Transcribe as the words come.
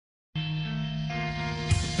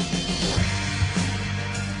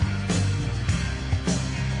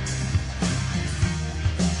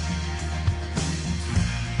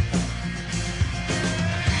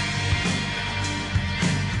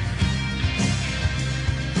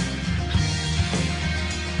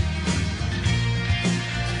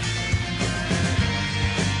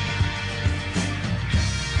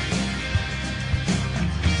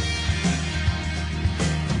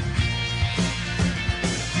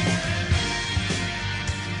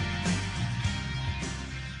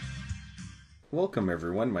Welcome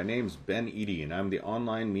everyone, my name's Ben Eady and I'm the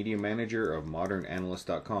online media manager of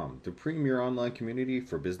ModernAnalyst.com, the premier online community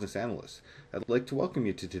for business analysts. I'd like to welcome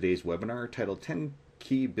you to today's webinar titled 10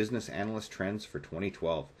 Key Business Analyst Trends for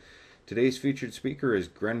 2012. Today's featured speaker is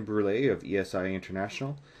Gren Brule of ESI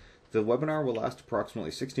International. The webinar will last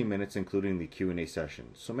approximately 60 minutes including the Q&A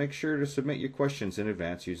session, so make sure to submit your questions in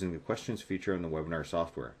advance using the questions feature on the webinar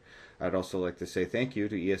software. I'd also like to say thank you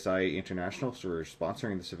to ESI International for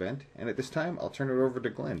sponsoring this event, and at this time I'll turn it over to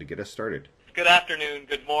Glenn to get us started. Good afternoon,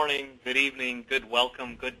 good morning, good evening, good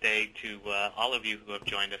welcome, good day to all of you who have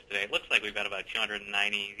joined us today. It looks like we've got about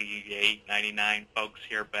 298, 99 folks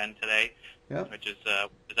here, Ben, today, Yep. which is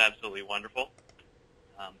absolutely wonderful.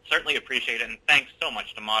 Certainly appreciate it, and thanks so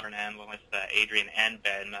much to Modern Analyst, Adrian and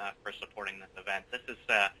Ben, for supporting this event. This is,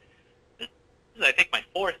 I think, my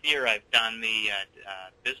fourth year I've done the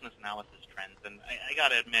business analysis trends, and I got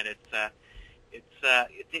to admit,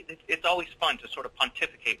 it's always fun to sort of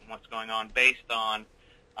pontificate on what's going on based on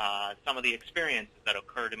some of the experiences that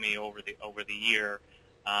occur to me over the year,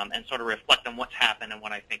 and sort of reflect on what's happened and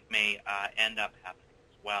what I think may end up happening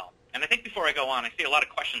as well. And I think before I go on, I see a lot of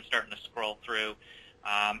questions starting to scroll through,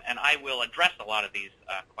 and I will address a lot of these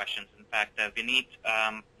questions. In fact, Vineet,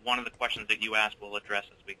 one of the questions that you asked we'll address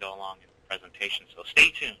as we go along in the presentation, so stay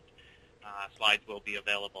tuned. Slides will be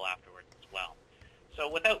available afterwards as well. So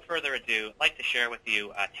without further ado, I'd like to share with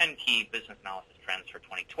you 10 key business analysis trends for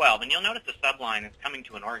 2012. And you'll notice the subline is coming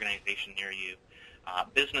to an organization near you,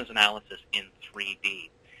 business analysis in 3D.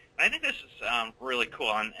 And I think this is really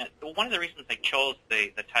cool. And one of the reasons I chose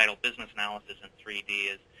the title business analysis in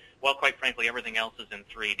 3D is, well, quite frankly, everything else is in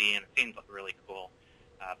 3D, and it seems really cool.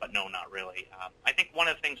 But no, not really. I think one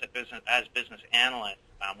of the things that as business analysts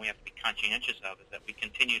we have to be conscientious of is that we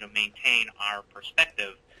continue to maintain our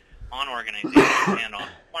perspective on organizations and on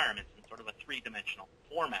requirements in sort of a three-dimensional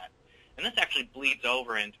format. And this actually bleeds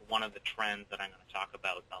over into one of the trends that I'm going to talk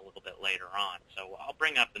about a little bit later on. So I'll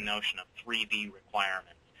bring up the notion of 3D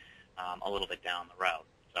requirements a little bit down the road.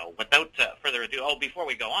 So without further ado, before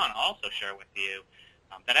we go on, I'll also share with you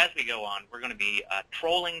that as we go on, we're going to be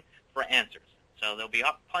trolling for answers. So there'll be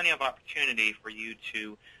plenty of opportunity for you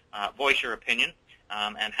to voice your opinion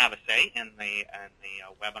and have a say in the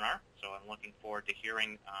webinar. So I'm looking forward to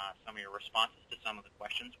hearing some of your responses to some of the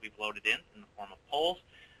questions we've loaded in the form of polls.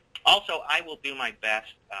 Also, I will do my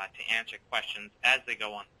best to answer questions as they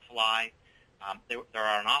go on the fly. There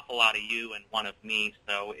are an awful lot of you and one of me,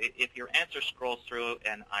 so if your answer scrolls through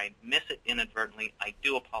and I miss it inadvertently, I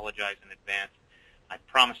do apologize in advance. I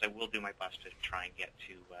promise I will do my best to try and get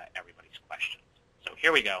to everybody's questions. So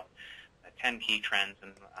here we go. 10 key trends,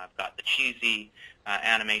 and I've got the cheesy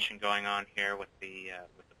animation going on here with the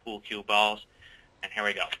pool cue balls, and here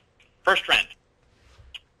we go. First trend,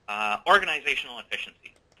 organizational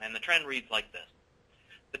efficiency, and the trend reads like this.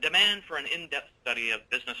 The demand for an in-depth study of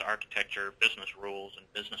business architecture, business rules, and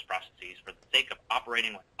business processes for the sake of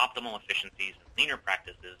operating with optimal efficiencies and leaner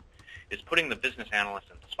practices is putting the business analyst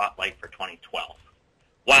in the spotlight for 2012.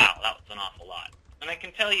 Wow, that was an awful lot. And I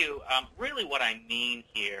can tell you, really what I mean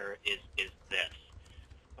here is this.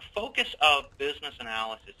 The focus of business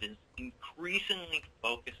analysis is increasingly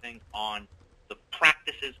focusing on the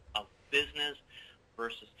practices of business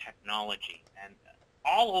versus technology. And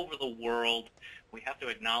all over the world, we have to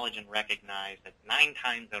acknowledge and recognize that 9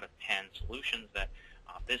 times out of 10 solutions that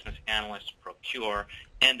business analysts procure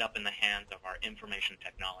end up in the hands of our information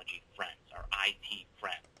technology friends, our IT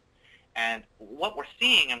friends. And what we're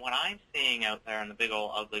seeing and what I'm seeing out there in the big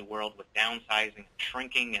old ugly world with downsizing,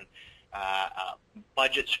 shrinking, and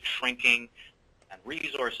budgets shrinking, and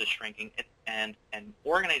resources shrinking, and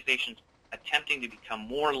organizations attempting to become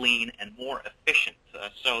more lean and more efficient.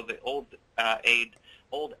 So the old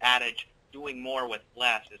adage, doing more with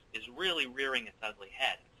less, is really rearing its ugly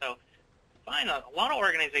head. So I find a lot of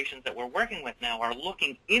organizations that we're working with now are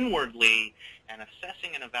looking inwardly and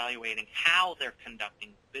assessing and evaluating how they're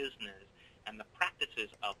conducting business and the practices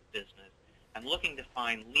of business and looking to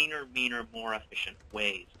find leaner, meaner, more efficient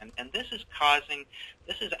ways. And this is asking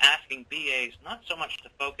BAs not so much to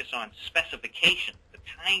focus on specifications, the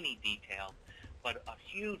tiny details, but a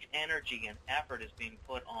huge energy and effort is being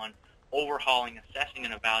put on overhauling, assessing,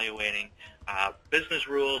 and evaluating business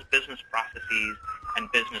rules, business processes, and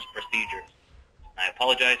business procedures. I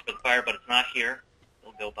apologize for the fire, but it's not here.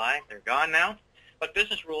 It'll go by. They're gone now. But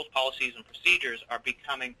business rules, policies, and procedures are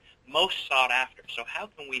becoming most sought after. So how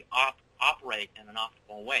can we operate in an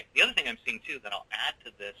optimal way? The other thing I'm seeing, too, that I'll add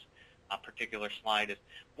to this particular slide is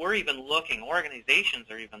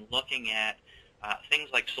organizations are even looking at things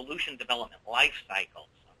like solution development life cycles,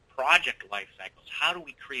 project life cycles. How do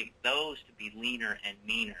we create those to be leaner and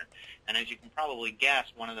meaner? And as you can probably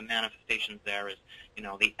guess, one of the manifestations there is,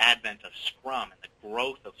 the advent of Scrum and the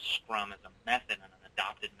growth of Scrum as a method and an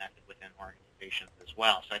adopted method within organizations as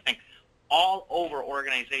well. So I think all over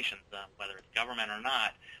organizations, whether it's government or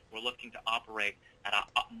not, we're looking to operate at a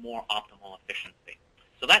more optimal efficiency.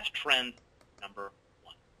 So that's trend number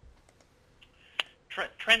one.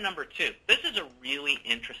 Trend number two. This is a really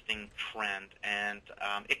interesting trend, and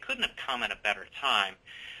it couldn't have come at a better time.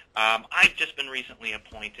 I've just been recently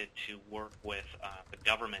appointed to work with the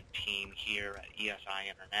government team here at ESI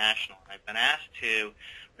International. I've been asked to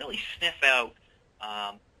really sniff out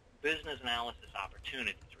business analysis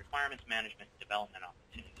opportunities, requirements management and development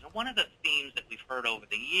opportunities. And one of the themes that we've heard over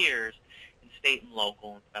the years in state and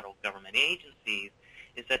local and federal government agencies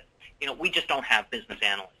is that we just don't have business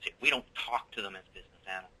analysts here. We don't talk to them as business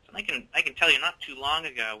analysts. And I can tell you, not too long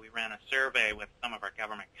ago, we ran a survey with some of our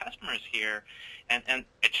government customers here, and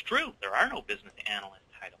it's true, there are no business analyst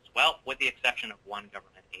titles. Well, with the exception of one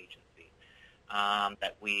government agency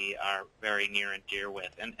that we are very near and dear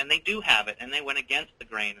with. And they do have it, and they went against the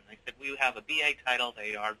grain, and they said, we have a BA title,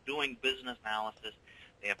 they are doing business analysis,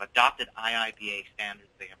 they have adopted IIBA standards,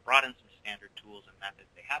 they have brought in some standard tools and methods,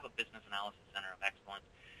 they have a business analysis center of excellence,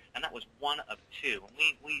 and that was one of two. And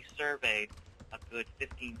we surveyed a good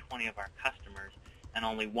 15, 20 of our customers, and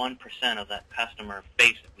only 1% of that customer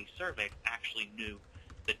base that we surveyed actually knew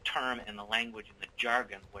the term and the language and the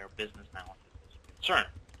jargon where business analysis is concerned.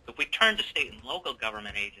 So if we turn to state and local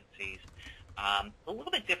government agencies, a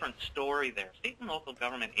little bit different story there. State and local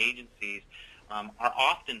government agencies are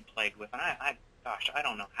often plagued with, and I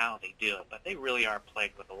don't know how they do it, but they really are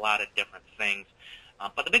plagued with a lot of different things.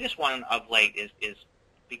 But the biggest one of late is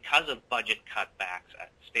because of budget cutbacks at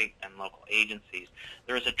state and local agencies,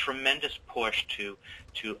 there is a tremendous push to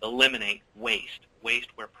eliminate waste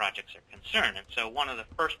where projects are concerned. And so one of the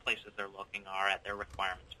first places they're looking are at their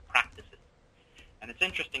requirements and practices. And it's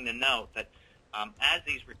interesting to note that as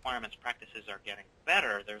these requirements practices are getting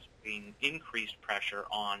better, there's being increased pressure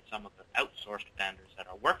on some of the outsourced vendors that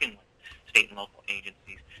are working with state and local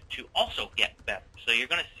agencies to also get better. So you're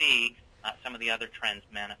going to see some of the other trends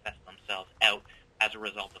manifest themselves out as a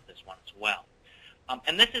result of this one as well.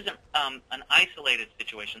 And this isn't an isolated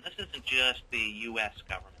situation. This isn't just the U.S.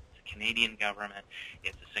 government. It's the Canadian government.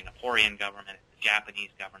 It's the Singaporean government. It's the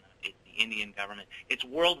Japanese government. It's the Indian government. It's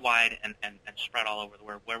worldwide and spread all over the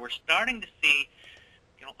world, where we're starting to see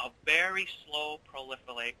a very slow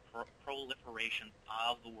proliferation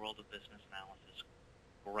of the world of business analysis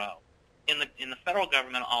grow. In the federal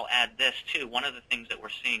government, I'll add this too. One of the things that we're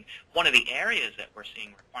seeing, one of the areas that we're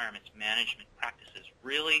seeing requirements management practices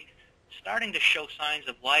really starting to show signs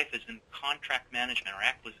of life is in contract management or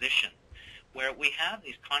acquisition, where we have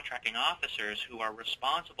these contracting officers who are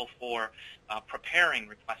responsible for preparing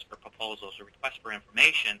requests for proposals or requests for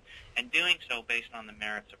information, and doing so based on the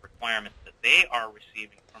merits of requirements that they are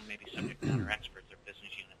receiving from maybe subject matter experts or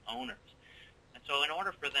business unit owners. And so in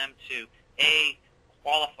order for them to,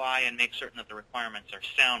 qualify and make certain that the requirements are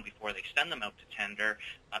sound before they send them out to tender,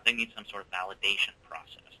 they need some sort of validation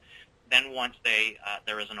process. Then once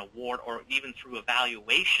there is an award, or even through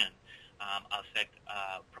evaluation of said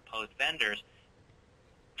proposed vendors,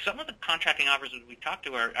 some of the contracting officers we talk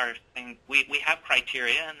to are saying we have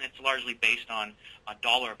criteria, and it's largely based on a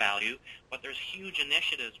dollar value, but there's huge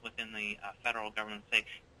initiatives within the federal government that say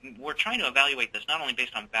we're trying to evaluate this not only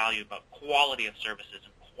based on value, but quality of services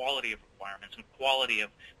and quality of requirements and quality of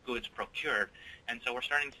goods procured. And so we're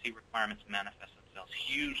starting to see requirements manifest themselves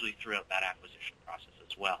hugely throughout that acquisition process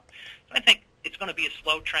as well. So I think it's going to be a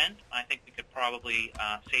slow trend. I think we could probably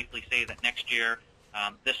safely say that next year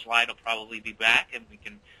this slide will probably be back, and we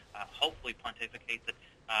can hopefully pontificate that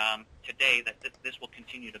today that this will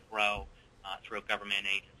continue to grow through government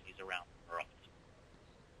agencies around the world.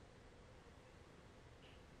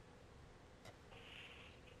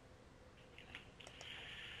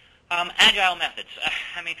 Agile methods.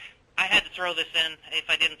 I had to throw this in. If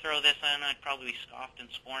I didn't throw this in, I'd probably be scoffed and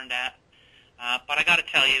scorned at. But I got to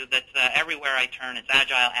tell you that everywhere I turn, it's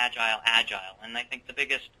agile, agile, agile. And I think the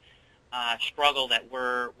biggest struggle that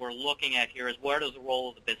we're looking at here is where does the role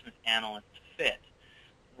of the business analyst fit?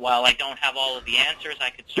 While I don't have all of the answers, I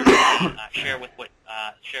could certainly share with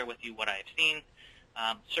you what I have seen.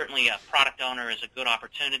 Certainly, a product owner is a good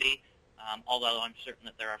opportunity. Although I'm certain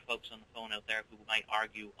that there are folks on the phone out there who might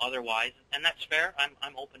argue otherwise, and that's fair.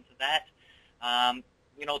 I'm open to that.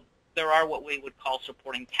 There are what we would call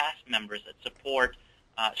supporting cast members that support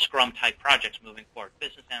Scrum-type projects moving forward.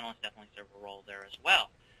 Business analysts definitely serve a role there as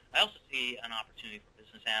well. I also see an opportunity for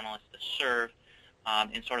business analysts to serve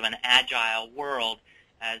in sort of an agile world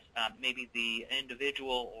as maybe the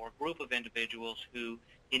individual or group of individuals who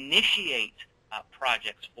initiate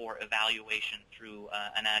projects for evaluation through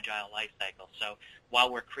an agile life cycle. So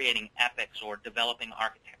while we're creating epics or developing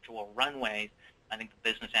architectural runways, I think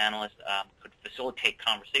the business analyst could facilitate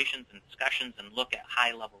conversations and discussions and look at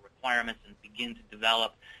high-level requirements and begin to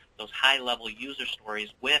develop those high-level user stories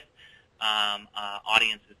with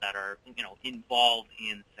audiences that are, involved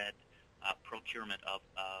in said procurement of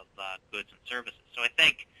goods and services. So I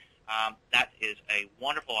think that is a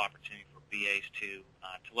wonderful opportunity for BAs to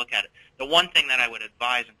look at it. The one thing that I would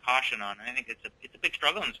advise and caution on, and I think it's a big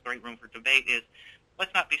struggle and it's a great room for debate, is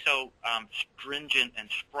let's not be so stringent and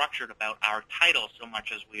structured about our title so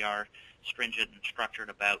much as we are stringent and structured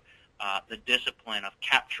about the discipline of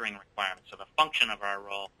capturing requirements, so the function of our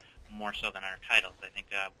role more so than our titles. I think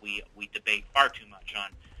we debate far too much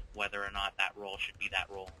on whether or not that role should be that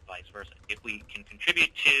role and vice versa. If we can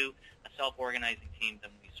contribute to a self-organizing team,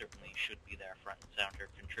 then we certainly should be there front and center,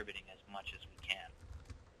 contributing as much as we can.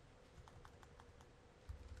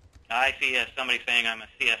 I see somebody saying I'm a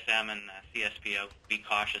CSM and a CSPO. Be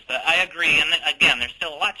cautious. I agree, and again, there's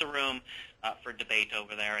still lots of room for debate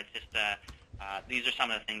over there. It's just these are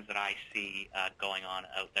some of the things that I see going on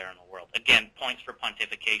out there in the world. Again, points for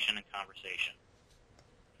pontification and conversation.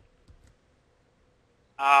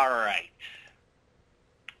 All right.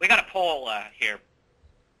 We got a poll here.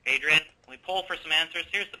 Adrian, we poll for some answers.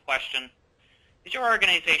 Here's the question. Is your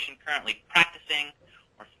organization currently practicing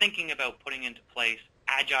or thinking about putting into place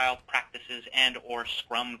agile practices and or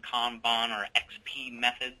Scrum, Kanban, or XP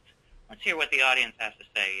methods? Let's hear what the audience has to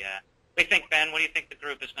say. What do you think, Ben? What do you think the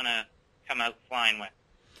group is going to come out flying with?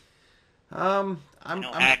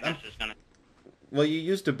 Agnes is going to. Well, you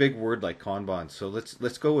used a big word like Kanban, so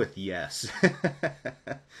let's go with yes.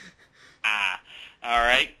 All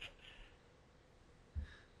right.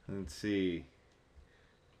 Let's see.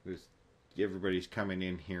 Everybody's coming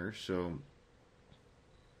in here, so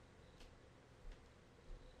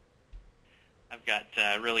I've got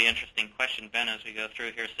a really interesting question, Ben, as we go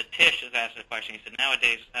through here. Satish has asked a question. He said,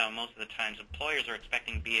 nowadays, most of the times, employers are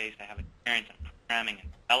expecting BAs to have experience in programming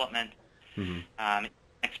and development,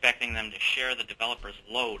 expecting them to share the developer's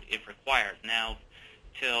load if required. Now,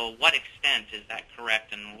 to what extent is that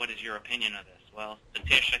correct, and what is your opinion of this? Well,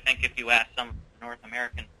 Satish, I think if you ask some North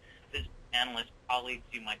American business analyst colleagues,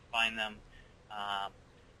 you might find them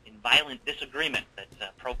in violent disagreement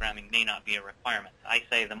that programming may not be a requirement. I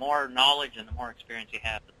say the more knowledge and the more experience you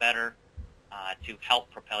have, the better to help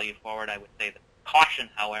propel you forward. I would say the caution,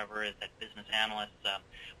 however, is that business analysts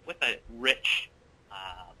with a rich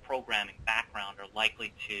programming background are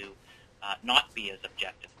likely to not be as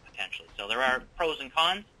objective potentially. So there are pros and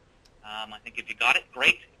cons. I think if you got it,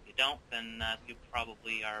 great. If you don't, then you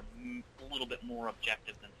probably are a little bit more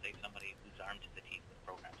objective than, say, somebody who's armed to the teeth with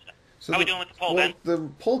program stuff. So how are we doing with the poll, Ben? The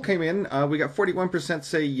poll came in. We got 41%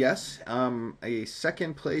 say yes. A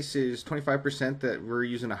second place is 25% that we're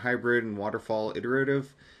using a hybrid and waterfall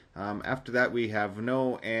iterative. After that, we have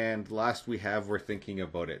no, and last we have we're thinking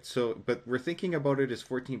about it. So, but we're thinking about it is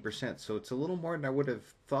 14%. So it's a little more than I would have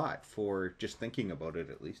thought for just thinking about it,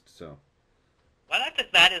 at least. So. Well,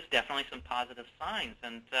 that is definitely some positive signs,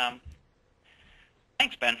 and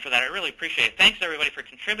thanks, Ben, for that. I really appreciate it. Thanks, everybody, for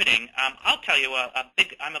contributing. I'll tell you,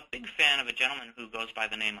 I'm a big fan of a gentleman who goes by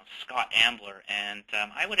the name of Scott Ambler, and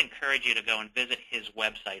I would encourage you to go and visit his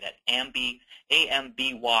website at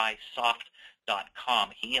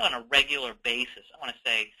ambysoft.com. He, on a regular basis, I want to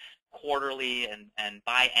say quarterly and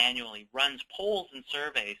biannually, runs polls and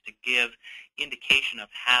surveys to give indication of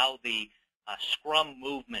how the Scrum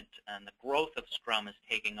movement and the growth of Scrum is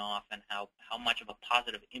taking off and how much of a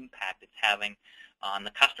positive impact it's having on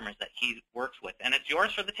the customers that he works with. And it's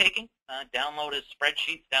yours for the taking. Download his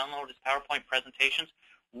spreadsheets, download his PowerPoint presentations.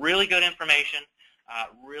 Really good information,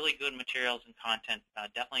 really good materials and content.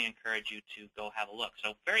 Definitely encourage you to go have a look.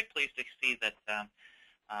 So very pleased to see that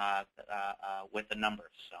with the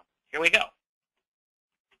numbers. So here we go.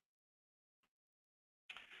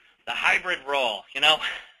 The hybrid role.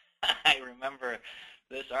 I remember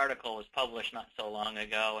this article was published not so long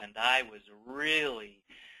ago, and I was really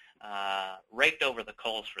raked over the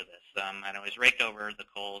coals for this. And I was raked over the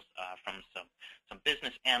coals from some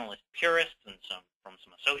business analyst purists and from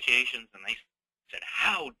some associations, and they said,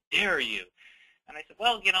 "How dare you?" And I said,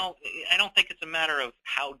 well, I don't think it's a matter of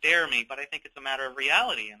how dare me, but I think it's a matter of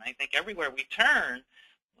reality. And I think everywhere we turn,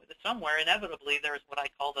 somewhere inevitably there's what I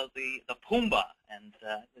call the Pumbaa. And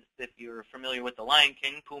if you're familiar with the Lion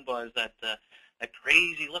King, Pumbaa is that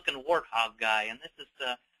crazy-looking warthog guy, and this is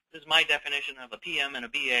This is my definition of a PM and a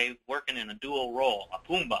BA working in a dual role, a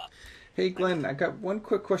Pumbaa. Hey Glenn, I got one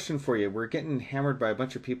quick question for you. We're getting hammered by a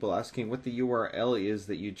bunch of people asking what the URL is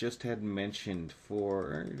that you just had mentioned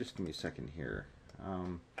for. Just give me a second here.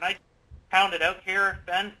 Can I pound it out here,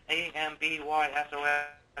 Ben?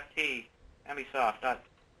 AMBYSOFT,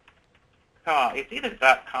 ambisoft.com. It's either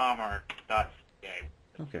 .com or .ca.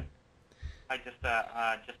 Okay. I just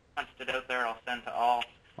punched it out there. I'll send to all.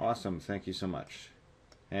 Awesome. Thank you so much.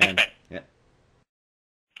 And yeah.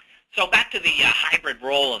 So back to the hybrid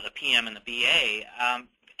role of the PM and the BA. I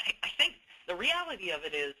think the reality of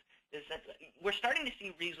it is that we're starting to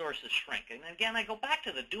see resources shrink. And again, I go back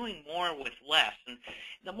to the doing more with less. And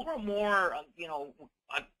the more and more,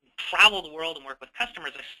 I travel the world and work with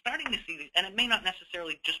customers, I'm starting to see, and it may not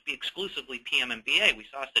necessarily just be exclusively PM and BA. We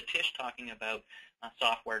saw Satish talking about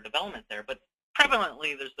software development there, but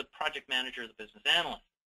prevalently there's the project manager, the business analyst.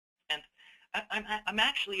 And I'm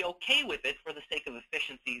actually okay with it for the sake of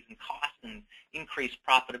efficiencies and cost and increased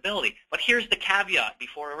profitability. But here's the caveat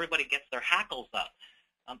before everybody gets their hackles up.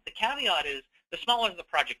 The caveat is the smaller the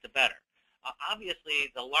project, the better.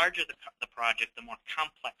 Obviously, the larger the project, the more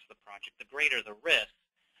complex the project, the greater the risk.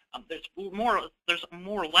 There's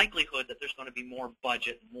more likelihood that there's going to be more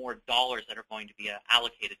budget, more dollars that are going to be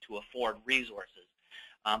allocated to afford resources.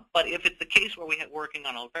 But if it's the case where we're working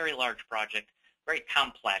on a very large project, very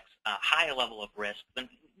complex, high level of risk, then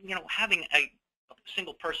having a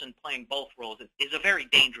single person playing both roles is a very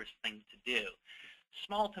dangerous thing to do.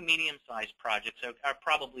 Small to medium-sized projects are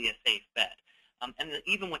probably a safe bet. And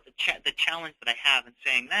even with the challenge that I have in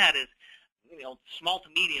saying that is, small to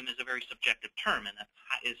medium is a very subjective term, and that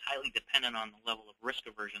is highly dependent on the level of risk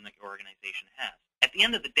aversion that your organization has. At the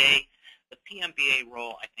end of the day, the PMBA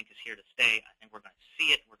role, I think, is here to stay. I think we're going to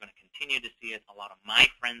see it. We're going to continue to see it. A lot of my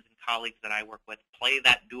friends and colleagues that I work with play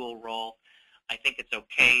that dual role. I think it's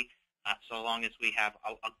okay so long as we have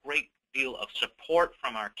a great deal of support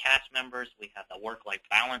from our cast members. We have the work-life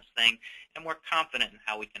balance thing, and we're confident in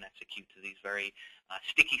how we can execute to these very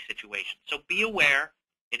sticky situations. So be aware.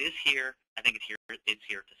 It is here. I think it's here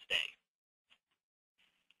to stay.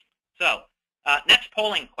 So next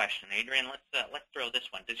polling question, Adrian. Let's throw this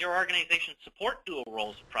one. Does your organization support dual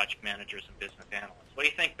roles of project managers and business analysts? What do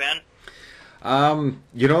you think, Ben?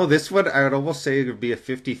 This one I would almost say it would be a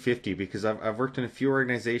 50-50 because I've worked in a few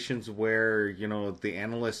organizations where, the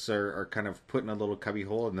analysts are kind of put in a little cubby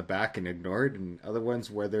hole in the back and ignored, and other ones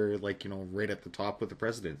where they're like, right at the top with the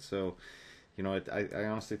president. So, I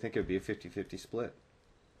honestly think it would be a 50-50 split.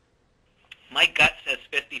 My gut says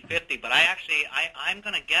 50-50, but I'm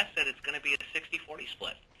going to guess that it's going to be a 60-40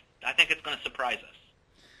 split. I think it's going to surprise us.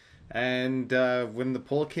 And when the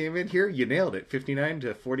poll came in here, you nailed it, 59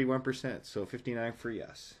 to 41%. So 59 for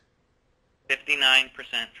yes. 59%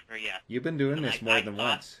 for yes. You've been doing this more than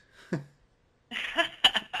once. and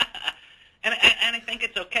I think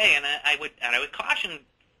it's okay. And I would caution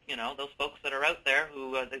those folks that are out there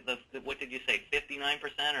who what did you say,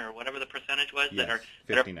 59% or whatever the percentage was, yes,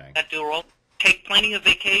 that are that dual role. Take plenty of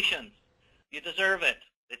vacations. You deserve it.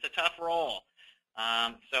 It's a tough role.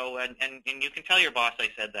 And you can tell your boss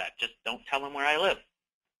I said that. Just don't tell him where I live.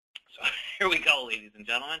 So here we go, ladies and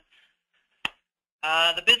gentlemen.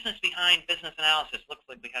 The business behind business analysis. Looks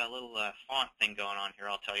like we had a little font thing going on here.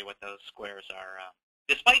 I'll tell you what those squares are.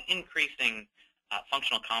 Despite increasing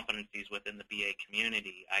functional competencies within the BA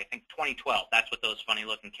community, I think 2012, that's what those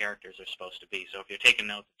funny-looking characters are supposed to be. So if you're taking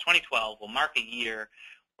notes, 2012 will mark a year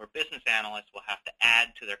where business analysts will have to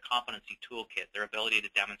add to their competency toolkit their ability to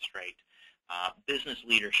demonstrate business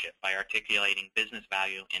leadership by articulating business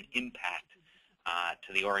value and impact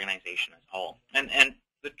to the organization as a whole. And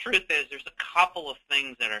the truth is there's a couple of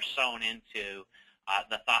things that are sewn into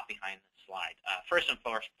the thought behind this slide. First and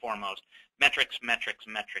foremost, metrics, metrics,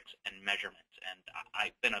 metrics, and measurements. And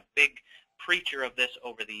I've been a big preacher of this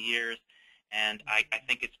over the years, and I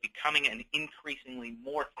think it's becoming an increasingly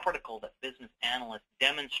more critical that business analysts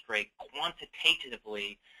demonstrate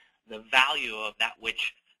quantitatively the value of that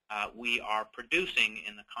which we are producing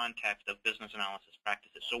in the context of business analysis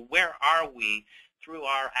practices. So where are we, through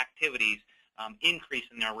our activities,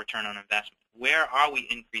 increasing our return on investment? Where are we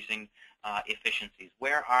increasing efficiencies?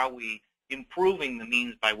 Where are we improving the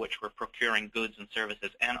means by which we're procuring goods and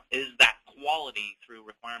services? And is that quality through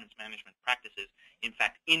requirements management practices, in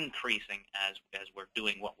fact, increasing as we're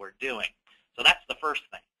doing what we're doing? So that's the first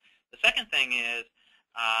thing. The second thing is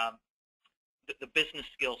the business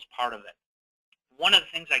skills part of it. One of the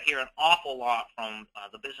things I hear an awful lot from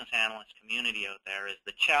the business analyst community out there is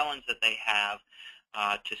the challenge that they have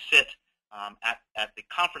to sit at the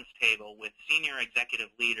conference table with senior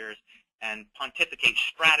executive leaders and pontificate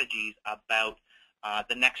strategies about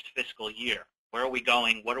the next fiscal year. Where are we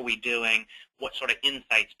going? What are we doing? What sort of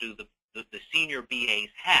insights do the senior BAs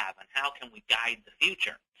have, and how can we guide the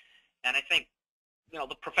future? And I think,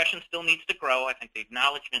 the profession still needs to grow. I think the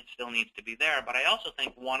acknowledgement still needs to be there. But I also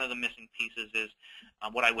think one of the missing pieces is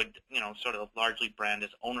what I would, sort of largely brand as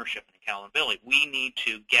ownership and accountability. We need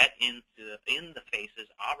to get in the faces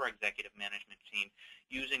of our executive management team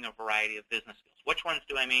using a variety of business skills. Which ones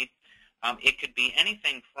do I mean? It could be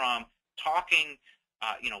anything from talking,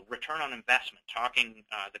 return on investment, talking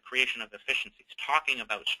the creation of efficiencies, talking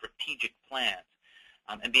about strategic plans,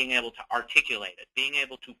 and being able to articulate it, being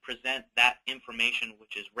able to present that information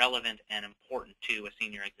which is relevant and important to a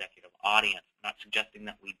senior executive audience. I'm not suggesting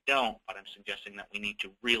that we don't, but I'm suggesting that we need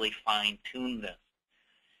to really fine-tune this.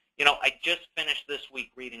 I just finished this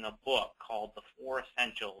week reading a book called The 4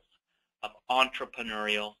 Essentials of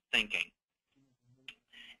Entrepreneurial Thinking.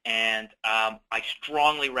 And I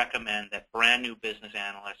strongly recommend that brand new business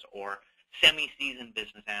analysts or semi-seasoned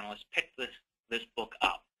business analysts pick this book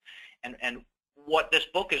up. And what this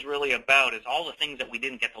book is really about is all the things that we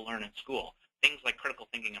didn't get to learn in school. Things like critical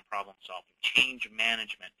thinking and problem solving, change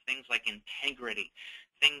management, things like integrity,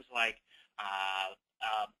 things like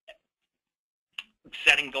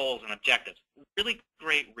setting goals and objectives. Really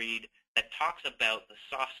great read that talks about the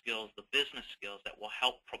soft skills, the business skills that will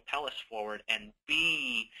help propel us forward and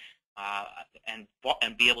be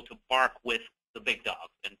able to bark with the big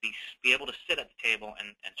dogs and be able to sit at the table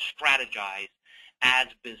and strategize as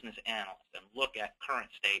business analysts and look at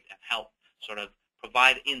current state and help sort of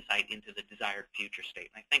provide insight into the desired future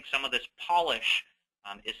state. And I think some of this polish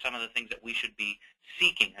is some of the things that we should be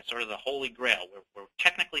seeking as sort of the holy grail. We're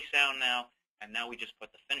technically sound now, and now we just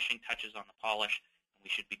put the finishing touches on the polish, and we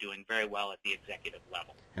should be doing very well at the executive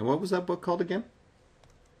level. And what was that book called again?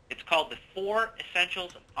 It's called The 4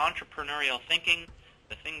 Essentials of Entrepreneurial Thinking,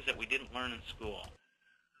 the things that we didn't learn in school.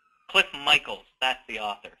 Cliff Michaels, that's the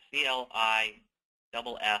author, CLIFF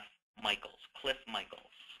Michaels, Cliff Michaels.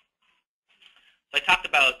 So I talked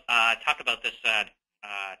about this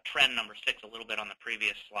trend number 6 a little bit on the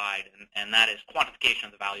previous slide, and that is quantification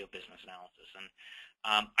of the value of business analysis. And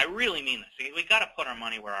I really mean this. We've got to put our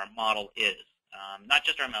money where our model is, not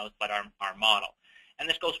just our mouth, but our model. And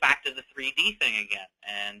this goes back to the 3D thing again.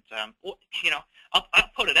 And I'll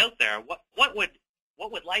put it out there. What would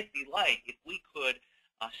life be like if we could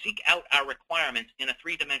seek out our requirements in a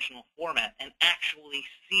 3-dimensional format and actually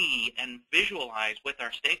see and visualize with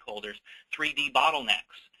our stakeholders 3D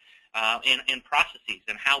bottlenecks in processes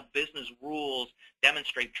and how business rules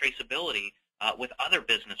demonstrate traceability with other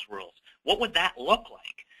business rules? What would that look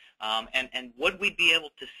like? And would we be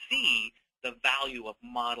able to see the value of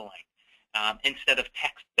modeling instead of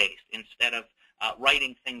text-based, instead of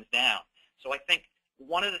writing things down? So I think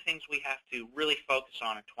one of the things we have to really focus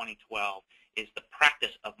on in 2012 is the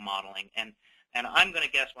practice of modeling. And I'm going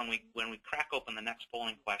to guess when we crack open the next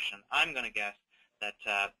polling question, I'm going to guess that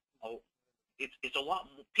it's a lot.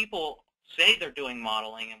 People say they're doing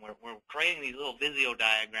modeling, and we're creating these little Visio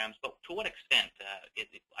diagrams, but to what extent?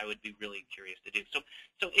 I would be really curious to do. So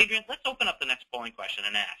Adrian, let's open up the next polling question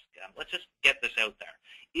and ask. Let's just get this out there.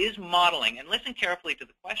 Is modeling, and listen carefully to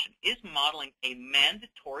the question, is modeling a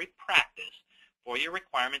mandatory practice for your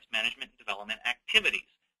requirements management and development activities?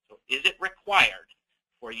 So is it required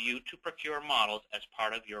for you to procure models as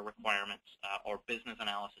part of your requirements or business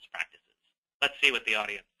analysis practices? Let's see what the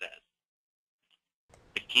audience says.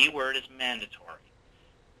 The key word is mandatory.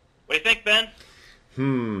 What do you think, Ben?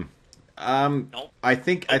 Nope. I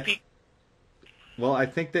think that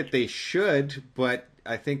they should, but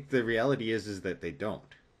I think the reality is that they don't.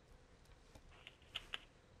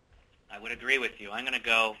 I would agree with you. I'm going to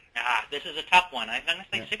go, this is a tough one. I'm going to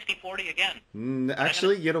say 60-40 again.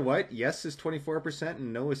 Actually, you know what? Yes is 24%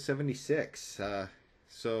 and no is 76%.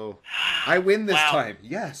 So I win this time.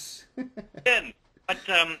 Yes. Win. But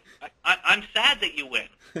I'm sad that you win.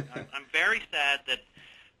 I'm very sad that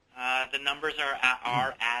the numbers are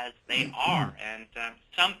as they are. And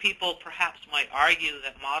some people perhaps might argue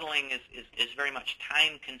that modeling is very much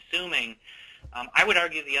time-consuming. I would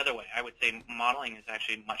argue the other way. I would say modeling is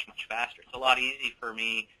actually much, much faster. It's a lot easier for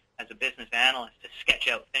me as a business analyst to sketch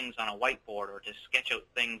out things on a whiteboard or to sketch out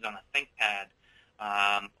things on a ThinkPad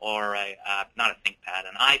or not a ThinkPad,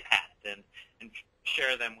 an iPad, and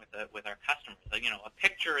share them with our customers. A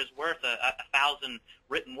picture is worth a 1,000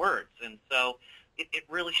 written words, and so it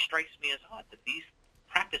really strikes me as odd that these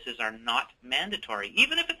practices are not mandatory,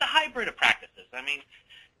 even if it's a hybrid of practices. I mean,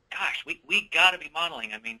 gosh, we got to be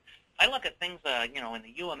modeling. I mean, I look at things, in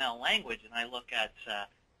the UML language, and I look at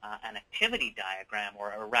an activity diagram,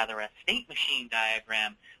 or rather a state machine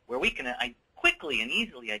diagram, where we can quickly and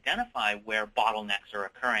easily identify where bottlenecks are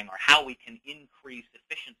occurring or how we can increase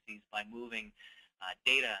efficiencies by moving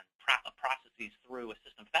data and processes through a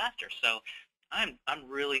system faster. So I'm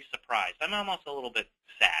really surprised. I'm almost a little bit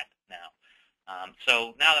sad now.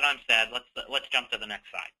 So now that I'm sad, let's jump to the next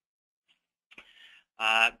slide.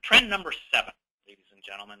 Trend number 7, ladies and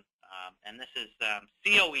gentlemen, and this is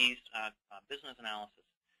COE's, Business Analysis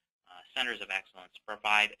Centers of Excellence,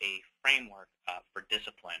 provide a framework for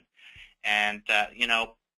discipline. And,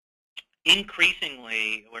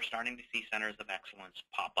 increasingly, we're starting to see centers of excellence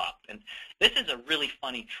pop up. And this is a really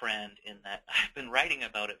funny trend in that I've been writing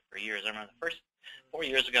about it for years. I remember the first 4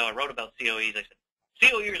 years ago, I wrote about COEs. I said,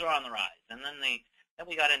 COEs are on the rise. And then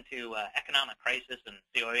we got into economic crisis, and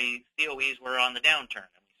COEs were on the downturn,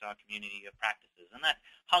 and we saw community of practices. And that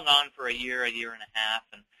hung on for a year and a half,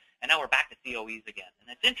 and now we're back to COEs again.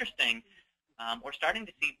 And it's interesting. We're starting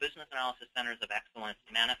to see business analysis centers of excellence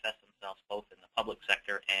manifest themselves both in the public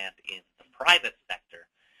sector and in the private sector.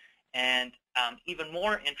 And even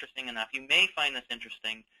more interesting enough, you may find this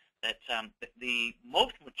interesting, that the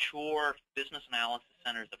most mature business analysis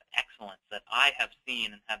centers of excellence that I have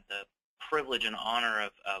seen and had the privilege and honor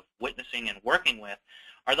of witnessing and working with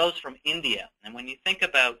are those from India. And when you think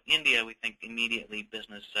about India, we think immediately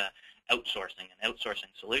business outsourcing and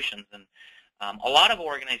outsourcing solutions. And a lot of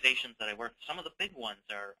organizations that I work with, some of the big ones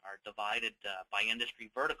are divided by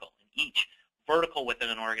industry vertical. And each vertical within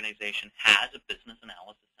an organization has a business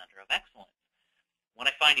analysis center of excellence. What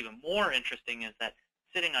I find even more interesting is that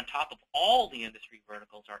sitting on top of all the industry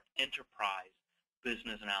verticals are enterprise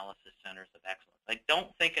business analysis centers of excellence. I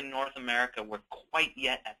don't think in North America we're quite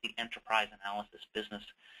yet at the enterprise analysis business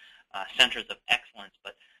centers of excellence,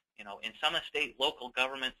 but in some state, local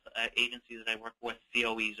government agencies that I work with,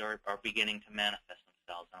 COEs are beginning to manifest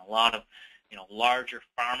themselves. And a lot of, larger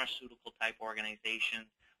pharmaceutical type organizations,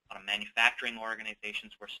 a lot of manufacturing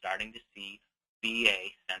organizations, we're starting to see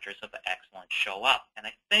BA centers of excellence show up. And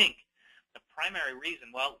I think the primary reason,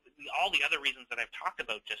 well, all the other reasons that I've talked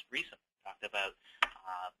about just recently, talked about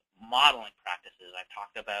modeling practices, I've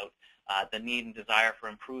talked about the need and desire for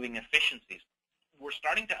improving efficiencies. We're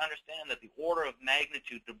starting to understand that the order of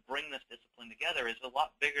magnitude to bring this discipline together is a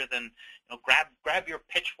lot bigger than grab your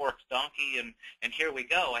pitchforks, donkey, and here we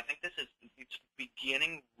go. I think it's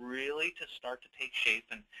beginning really to start to take shape,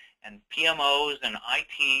 and PMOs and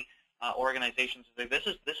IT organizations say this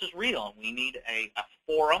is real, and we need a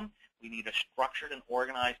forum, we need a structured and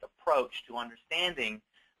organized approach to understanding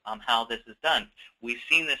how this is done. We've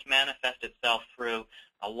seen this manifest itself through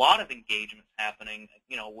a lot of engagements happening,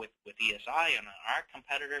 with ESI and our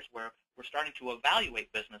competitors, where we're starting to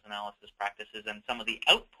evaluate business analysis practices, and some of the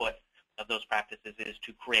output of those practices is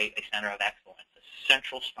to create a center of excellence, a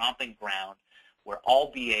central stomping ground where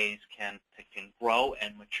all BAs can grow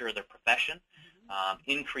and mature their profession,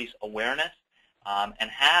 increase awareness, and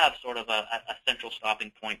have sort of a central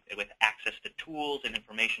stopping point with access to tools and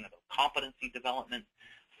information about competency development,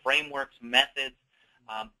 frameworks, methods.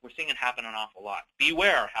 We're seeing it happen an awful lot.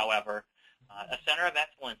 Beware, however, a center of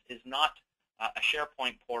excellence is not a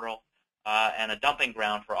SharePoint portal and a dumping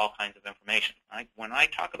ground for all kinds of information. When I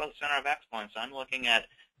talk about center of excellence, I'm looking at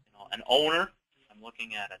an owner. I'm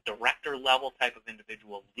looking at a director level type of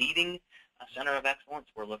individual leading a center of excellence.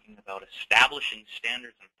 We're looking about establishing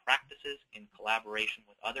standards and practices in collaboration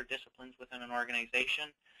with other disciplines within an organization,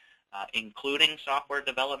 including software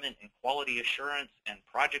development and quality assurance and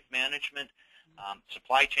project management,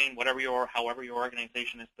 supply chain, however your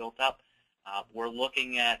organization is built up. We're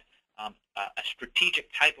looking at a strategic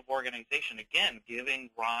type of organization, again, giving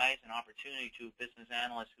rise and opportunity to business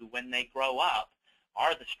analysts who, when they grow up,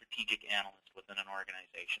 are the strategic analysts within an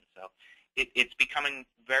organization. So it's becoming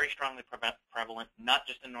very strongly prevalent, not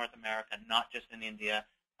just in North America, not just in India.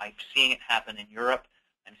 I'm seeing it happen in Europe.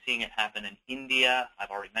 I'm seeing it happen in India. I've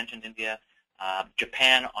already mentioned India,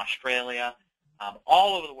 Japan, Australia.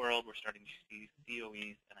 All over the world, we're starting to see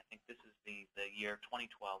COEs, and I think this is the year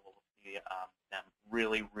 2012 where we'll see them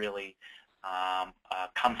really, really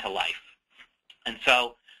come to life. And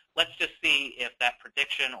so let's just see if that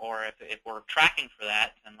prediction, or if we're tracking for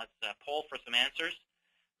that, and let's poll for some answers.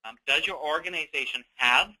 Does your organization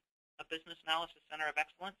have a business analysis center of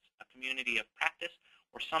excellence, a community of practice,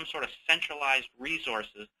 or some sort of centralized resource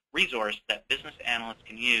that business analysts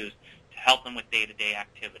can use to help them with day-to-day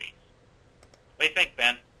activities? What do you think,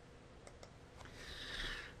 Ben?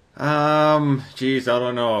 Geez, I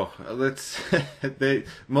don't know.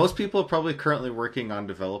 Most people are probably currently working on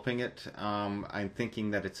developing it. I'm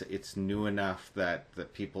thinking that it's new enough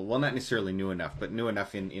that people, well, not necessarily new enough, but new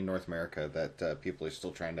enough in North America that people are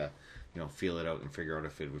still trying to, feel it out and figure out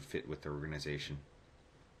if it would fit with their organization.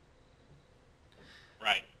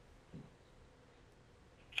 Right.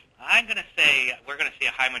 I'm going to say we're going to see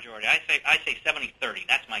a high majority. I say 70-30.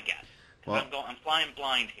 That's my guess. Well, I'm flying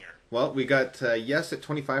blind here. well, we got yes at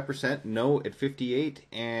 25%, no at 58,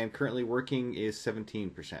 and currently working is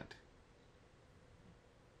 17%. This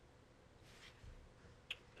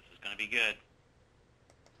is going to be good.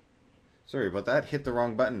 Sorry about that. Hit the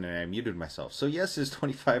wrong button and I muted myself. So yes is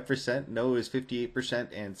 25%, no is 58%,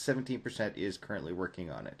 and 17% is currently working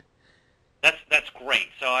on it. That's great.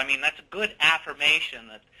 So I mean, that's a good affirmation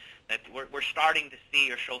that we're starting to see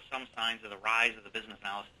or show some signs of the rise of the Business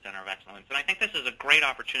Analysis Center of Excellence. And I think this is a great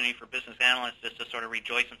opportunity for business analysts just to sort of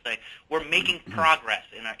rejoice and say we're making progress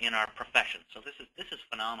in our profession. So this is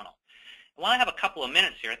phenomenal. While I have a couple of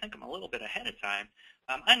minutes here, I think I'm a little bit ahead of time.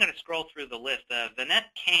 I'm going to scroll through the list.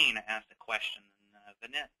 Vinette Kane asked a question.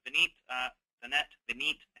 Vinette, I think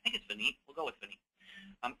it's Vinette. We'll go with Vinette.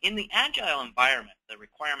 In the agile environment, the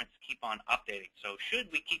requirements keep on updating. So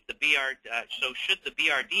should we keep the should the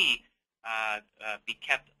BRD be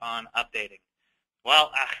kept on updating?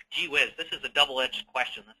 Well, gee whiz, this is a double-edged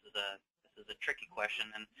question. This is a tricky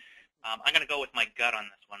question, and I'm going to go with my gut on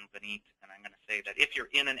this one, Vinette, and I'm going to say that if you're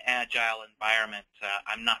in an agile environment,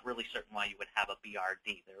 I'm not really certain why you would have a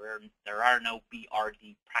BRD. There are no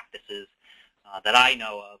BRD practices that I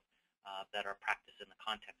know of that are practiced in the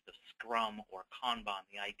context of Scrum or Kanban.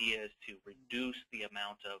 The idea is to reduce the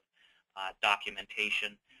amount of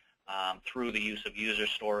documentation through the use of user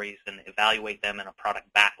stories and evaluate them in a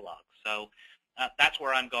product backlog. So that's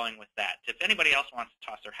where I'm going with that. If anybody else wants to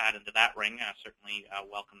toss their hat into that ring, certainly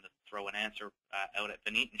welcome to throw an answer out at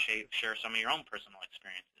Vinette and share some of your own personal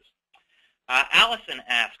experiences. Allison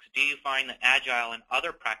asks, do you find that Agile and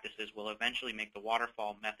other practices will eventually make the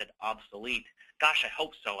waterfall method obsolete? Gosh, I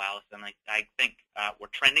hope so, Allison. I think we're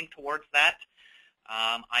trending towards that.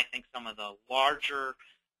 I think some of the larger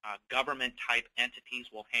government-type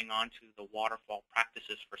entities will hang on to the waterfall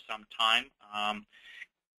practices for some time.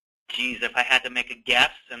 Geez, if I had to make a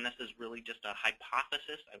guess, and this is really just a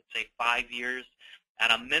hypothesis, I would say 5 years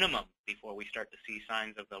at a minimum before we start to see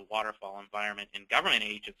signs of the waterfall environment in government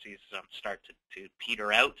agencies start to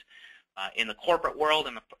peter out. In the corporate world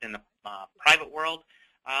and in the private world,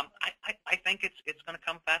 I think it's going to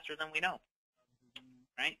come faster than we know,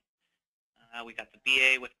 right? We got the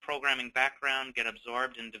BA with programming background get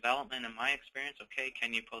absorbed in development, in my experience. Okay,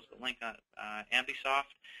 can you post the link on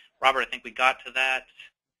Ambisoft? Robert, I think we got to that.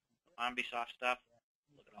 Ambisoft stuff.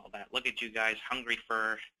 Look at all that. Look at you guys hungry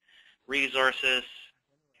for resources.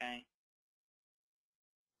 Okay.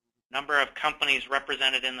 Number of companies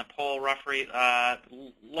represented in the poll, roughly.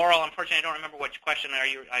 Laurel, unfortunately, I don't remember which question are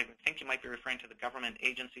you. I think you might be referring to the government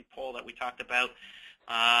agency poll that we talked about.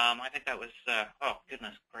 I think that was, oh,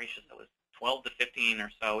 goodness gracious, that was 12 to 15 or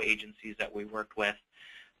so agencies that we worked with.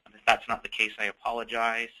 If that's not the case, I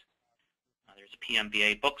apologize. There's a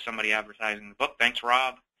PMBA book, somebody advertising the book. Thanks,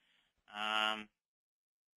 Rob.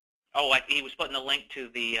 He was putting the link to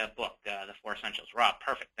the book, The Four Essentials. Rob,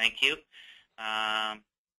 perfect. Thank you.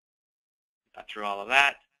 Got through all of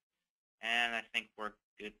that, and I think we're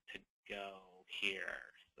good to go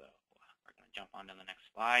here. So we're going to jump on to the next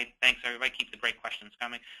slide. Thanks, everybody. Keep the great questions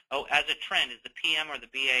coming. Oh, as a trend, is the PM or the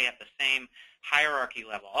BA at the same hierarchy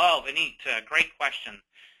level? Oh, Vinette, great question.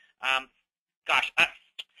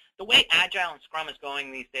 The way Agile and Scrum is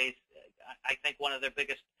going these days, I think one of their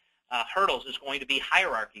biggest hurdles is going to be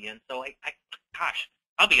hierarchy. And so,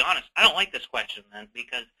 I'll be honest, I don't like this question, then,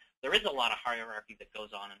 because there is a lot of hierarchy that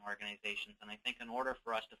goes on in organizations. And I think in order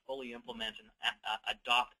for us to fully implement and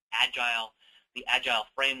adopt the Agile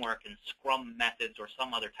framework and Scrum methods or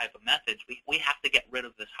some other type of methods, we have to get rid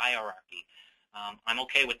of this hierarchy. I'm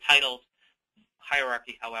okay with titles.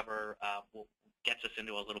 Hierarchy, however, gets us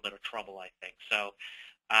into a little bit of trouble, I think. So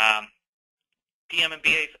PM and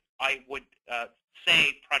BAs, I would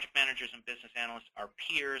say project managers and business analysts are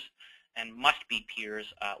peers and must be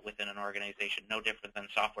peers within an organization, no different than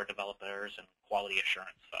software developers and quality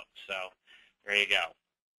assurance folks. So there you go.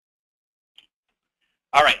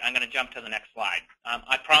 All right, I'm going to jump to the next slide.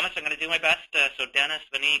 I promise I'm going to do my best. So Dennis,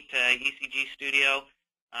 Vinette, ECG Studio,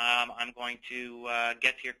 I'm going to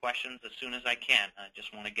get to your questions as soon as I can. I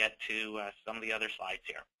just want to get to some of the other slides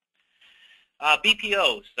here.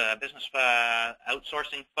 BPOs, business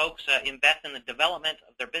outsourcing folks, invest in the development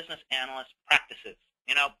of their business analyst practices.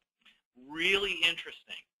 You know, really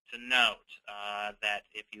interesting to note that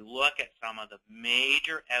if you look at some of the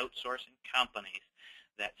major outsourcing companies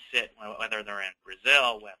that sit, whether they're in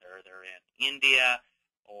Brazil, whether they're in India,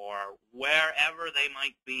 or wherever they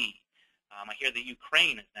might be, I hear the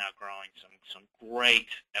Ukraine is now growing some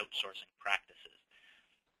great outsourcing practices.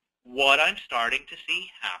 what I'm starting to see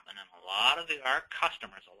happen, and a lot of our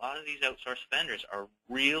customers, a lot of these outsourced vendors are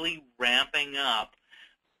really ramping up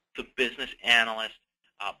the business analyst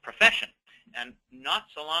profession. And not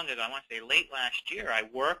so long ago, I want to say late last year, I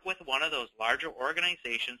worked with one of those larger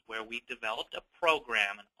organizations where we developed a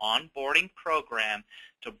program, an onboarding program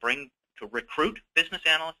to recruit business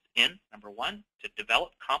analysts in, number one, to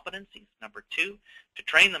develop competencies, number two, to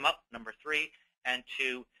train them up, number three, and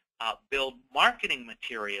to build marketing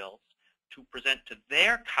materials to present to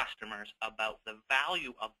their customers about the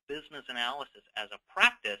value of business analysis as a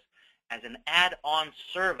practice, as an add-on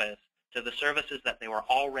service to the services that they were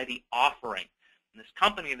already offering. And this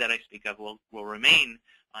company that I speak of will remain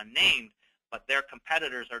unnamed, but their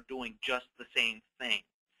competitors are doing just the same thing.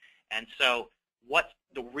 And so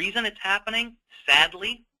the reason it's happening,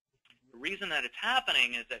 sadly, the reason that it's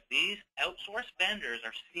happening is that these outsourced vendors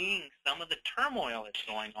are seeing some of the turmoil that's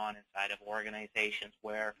going on inside of organizations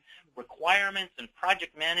where requirements and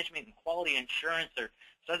project management and quality assurance are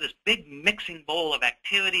sort of this big mixing bowl of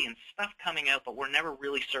activity and stuff coming out, but we're never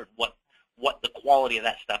really certain what the quality of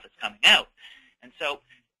that stuff is coming out. And so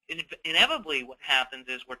inevitably what happens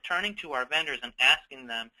is we're turning to our vendors and asking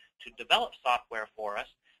them to develop software for us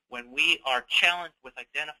when we are challenged with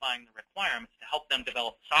identifying the requirements to help them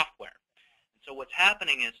develop software. And so what's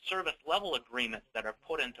happening is service level agreements that are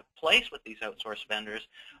put into place with these outsourced vendors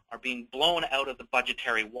are being blown out of the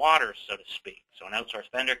budgetary waters, so to speak. So an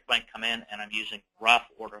outsourced vendor might come in, and I'm using rough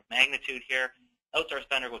order of magnitude here. Outsourced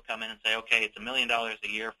vendor would come in and say, okay, it's $1 million a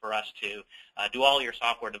year for us to do all your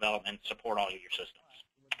software development, support all of your systems.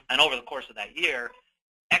 And over the course of that year,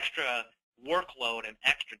 extra workload and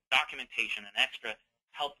extra documentation and extra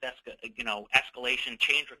help desk, escalation,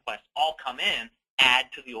 change requests all come in, add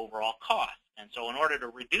to the overall cost. And so in order to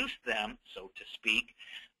reduce them, so to speak,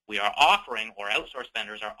 we are offering, or outsourced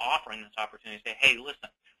vendors are offering this opportunity to say, hey, listen,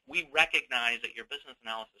 we recognize that your business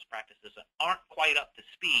analysis practices aren't quite up to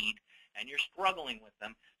speed and you're struggling with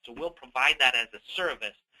them, so we'll provide that as a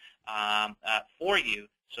service for you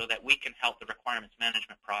so that we can help the requirements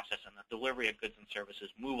management process and the delivery of goods and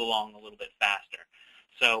services move along a little bit faster.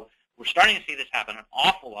 So we're starting to see this happen an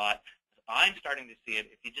awful lot. I'm starting to see it.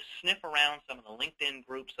 If you just sniff around some of the LinkedIn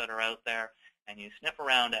groups that are out there and you sniff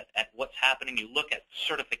around at what's happening, you look at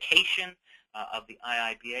certification of the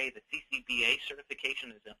IIBA, the CCBA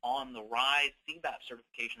certification is on the rise, CBAP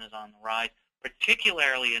certification is on the rise,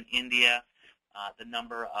 particularly in India. The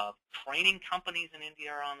number of training companies in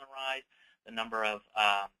India are on the rise. The number of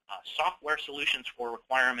software solutions for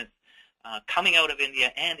requirements coming out of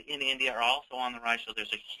India and in India are also on the rise. So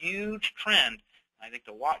there's a huge trend, I think,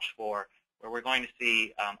 to watch for, where we're going to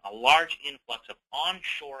see a large influx of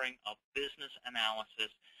onshoring of business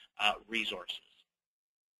analysis resources.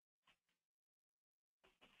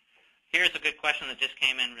 Here's a good question that just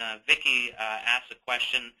came in. Vicky asked a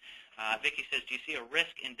question. Vicky says, do you see a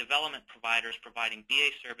risk in development providers providing BA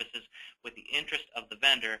services with the interest of the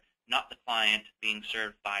vendor, not the client, being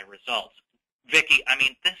served by results? Vicky, I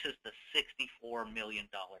mean, this is the $64 million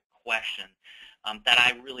question that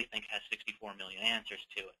I really think has 64 million answers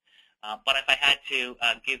to it. But if I had to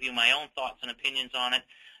give you my own thoughts and opinions on it,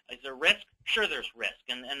 is there risk? Sure, there's risk.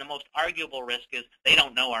 And the most arguable risk is they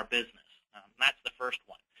don't know our business. That's the first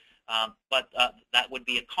one. But that would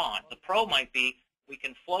be a con. The pro might be we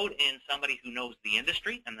can float in somebody who knows the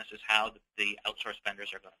industry, and this is how the outsourced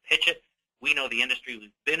vendors are going to pitch it. We know the industry.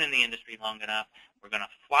 We've been in the industry long enough. We're going to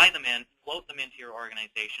fly them in, float them into your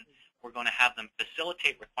organization. We're going to have them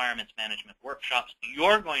facilitate requirements management workshops.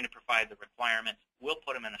 You're going to provide the requirements. We'll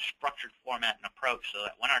put them in a structured format and approach so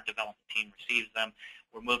that when our development team receives them,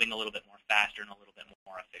 we're moving a little bit more faster and a little bit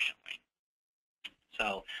more efficiently.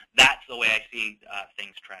 So that's the way I see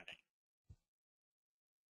things trending.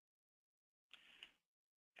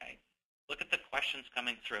 Okay, look at the questions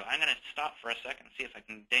coming through. I'm going to stop for a second and see if I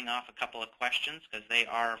can ding off a couple of questions because they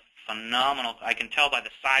are phenomenal. I can tell by the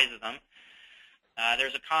size of them.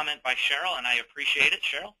 There's a comment by Cheryl, and I appreciate it.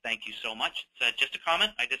 Cheryl, thank you so much. It's just a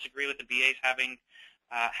comment. I disagree with the BAs having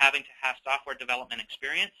to have software development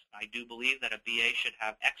experience. I do believe that a BA should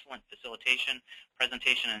have excellent facilitation,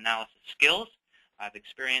 presentation, and analysis skills. I've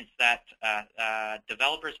experienced that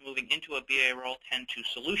developers moving into a BA role tend to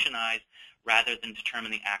solutionize rather than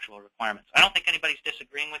determine the actual requirements. I don't think anybody's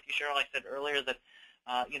disagreeing with you, Cheryl. I said earlier that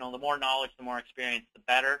the more knowledge, the more experience, the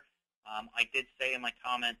better. I did say in my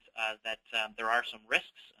comment that there are some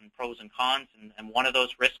risks and pros and cons, and one of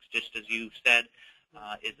those risks, just as you said,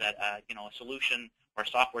 is that a solution or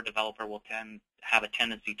software developer will have a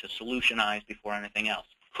tendency to solutionize before anything else.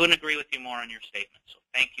 Couldn't agree with you more on your statement, so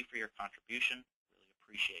thank you for your contribution. Really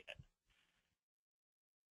appreciate it.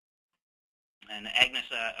 And Agnes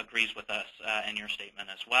agrees with us in your statement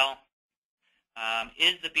as well.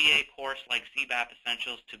 Is the BA course like CBAP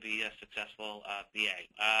Essentials to be a successful BA?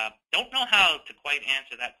 Don't know how to quite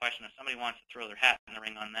answer that question. If somebody wants to throw their hat in the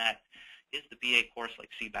ring on that, is the BA course like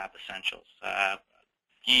CBAP Essentials?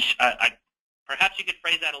 Perhaps you could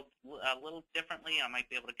phrase that a little differently. I might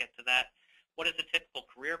be able to get to that. What is the typical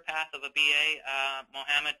career path of a BA,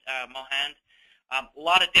 Mohand? A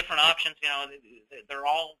lot of different options. You know, they're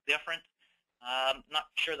all different. Not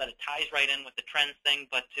sure that it ties right in with the trends thing,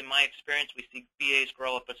 but in my experience, we see BAs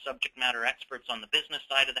grow up as subject matter experts on the business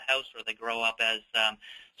side of the house, or they grow up as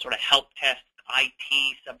sort of help desk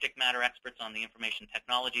IT subject matter experts on the information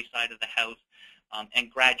technology side of the house,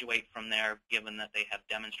 and graduate from there, given that they have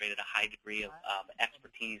demonstrated a high degree of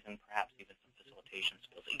expertise and perhaps even some facilitation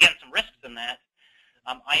skills. Again, some risks in that.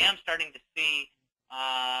 I am starting to see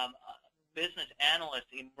business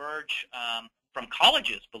analysts emerge from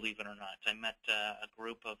colleges, believe it or not. I met a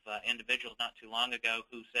group of individuals not too long ago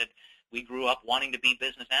who said, we grew up wanting to be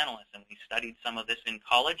business analysts, and we studied some of this in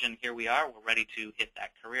college, and here we are. We're ready to hit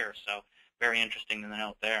that career. So very interesting to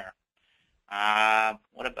note there.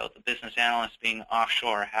 What about the business analysts being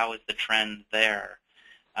offshore? How is the trend there?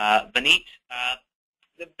 Vineet,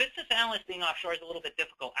 the business analyst being offshore is a little bit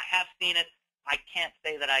difficult. I have seen it. I can't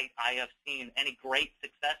say that I have seen any great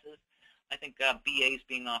successes. I think BAs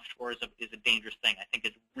being offshore is a dangerous thing. I think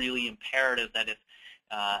it's really imperative that if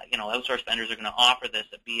outsourced vendors are going to offer this,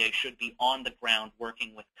 a BA should be on the ground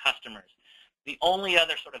working with customers. The only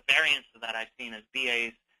other sort of variance to that I've seen is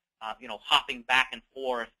BAs, hopping back and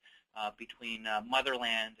forth between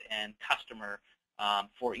motherland and customer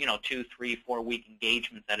for 2, 3, 4 week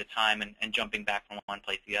engagements at a time, and jumping back from one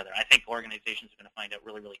place to the other. I think organizations are going to find out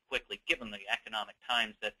really, really quickly, given the economic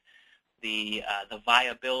times, that the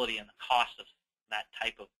viability and the cost of that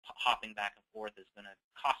type of hopping back and forth is going to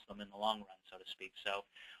cost them in the long run, so to speak. So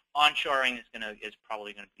onshoring is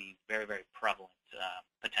probably going to be very, very prevalent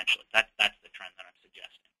potentially. That's the trend that I'm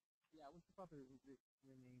suggesting.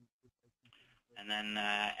 And then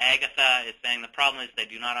Agatha is saying the problem is they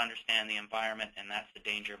do not understand the environment, and that's the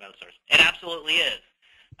danger of outsourcing. It absolutely is,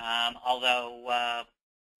 although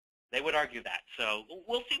they would argue that. So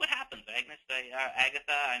we'll see what happens, Agnes.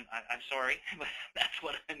 Agatha, I'm sorry, but that's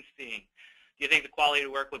what I'm seeing. Do you think the quality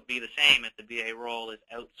of work would be the same if the BA role is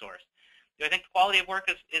outsourced? Do I think the quality of work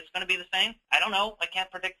is going to be the same? I don't know. I can't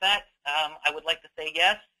predict that. I would like to say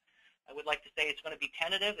yes. I would like to say it's going to be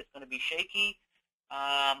tentative. It's going to be shaky.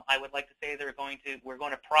 I would like to say we're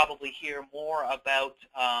going to probably hear more about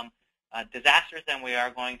disasters than we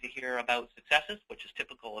are going to hear about successes, which is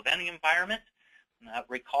typical of any environment.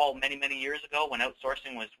 Recall many, many years ago when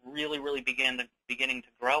outsourcing was really, really beginning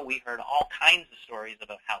to grow, we heard all kinds of stories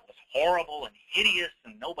about how it was horrible and hideous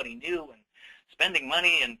and nobody knew and spending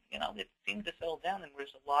money, and it seemed to settle down, and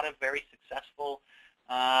there's a lot of very successful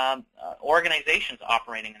organizations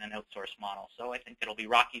operating in an outsourced model. So I think it'll be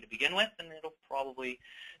rocky to begin with, and it'll probably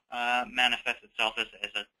manifest itself as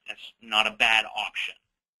not a bad option.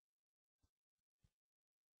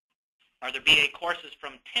 Are there BA courses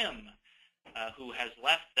from Tim, who has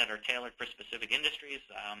left, that are tailored for specific industries?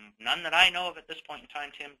 None that I know of at this point in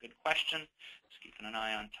time, Tim. Good question. Just keeping an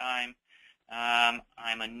eye on time.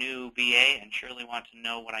 I'm a new BA and surely want to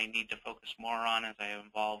know what I need to focus more on as I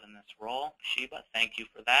evolve in this role. Sheba, thank you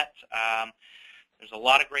for that. There's a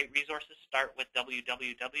lot of great resources. Start with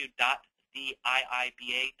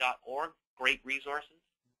www.diiba.org. Great resources.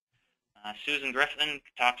 Susan Griffin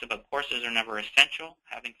talks about courses are never essential.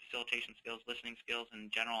 Having facilitation skills, listening skills,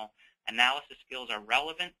 and general analysis skills are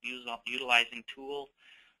relevant. Utilizing tools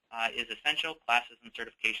is essential. Classes and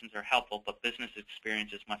certifications are helpful, but business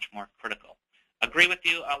experience is much more critical. Agree with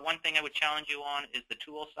you. One thing I would challenge you on is the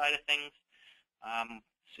tool side of things.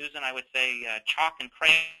 Susan, I would say chalk and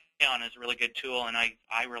crayon is a really good tool, and I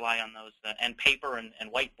rely on those, and paper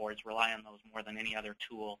and whiteboards, rely on those more than any other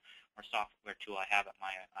tool or software tool I have at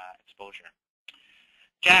my exposure.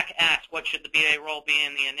 Jack asks, what should the BA role be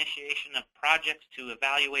in the initiation of projects to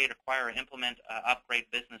evaluate, acquire, or implement, upgrade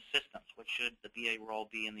business systems? What should the BA role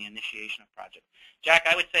be in the initiation of projects? Jack,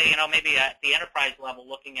 I would say, maybe at the enterprise level,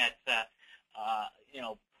 looking at,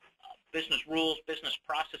 business rules, business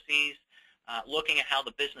processes, looking at how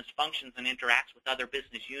the business functions and interacts with other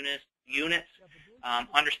business units,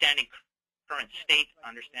 understanding current state,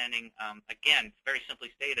 understanding, again, very simply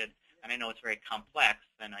stated, and I know it's very complex,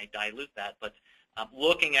 and I dilute that, but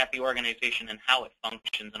looking at the organization and how it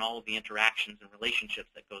functions and all of the interactions and relationships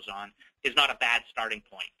that goes on is not a bad starting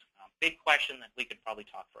point. Big question that we could probably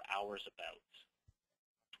talk for hours about.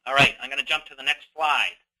 All right, I'm going to jump to the next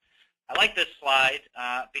slide. I like this slide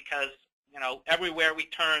because everywhere we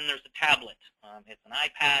turn, there's a tablet. It's an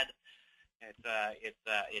iPad.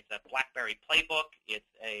 It's a BlackBerry Playbook. It's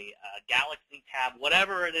a Galaxy Tab.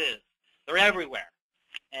 Whatever it is, they're everywhere.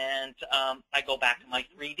 And I go back to my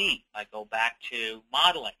 3D. I go back to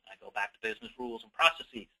modeling. I go back to business rules and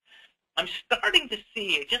processes. I'm starting to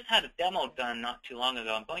see. I just had a demo done not too long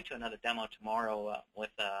ago. I'm going to another demo tomorrow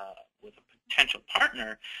with a potential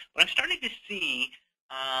partner. But I'm starting to see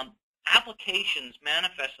applications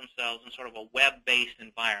manifest themselves in sort of a web-based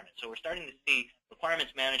environment. So we're starting to see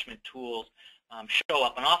requirements management tools show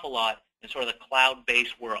up an awful lot in sort of the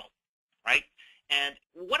cloud-based world, right? And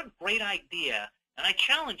what a great idea. And I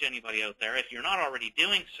challenge anybody out there, if you're not already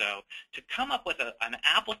doing so, to come up with an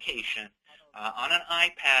application on an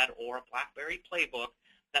iPad or a BlackBerry Playbook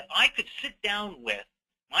that I could sit down with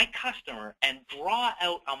my customer and draw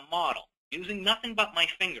out a model using nothing but my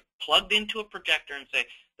finger, plugged into a projector and say,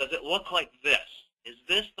 does it look like this? Is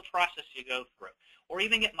this the process you go through? Or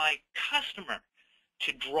even get my customer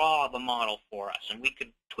to draw the model for us. And we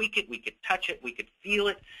could tweak it, we could touch it, we could feel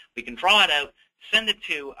it, we can draw it out, send it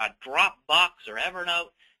to a Dropbox or Evernote,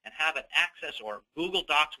 and have it access, or Google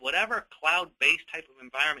Docs, whatever cloud-based type of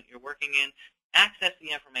environment you're working in, access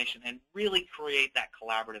the information and really create that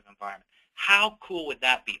collaborative environment. How cool would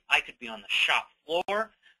that be? I could be on the shop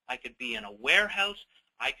floor. I could be in a warehouse.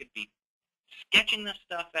 I could be sketching this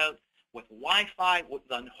stuff out with Wi-Fi, with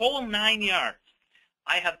the whole 9 yards.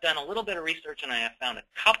 I have done a little bit of research, and I have found a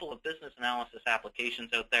couple of business analysis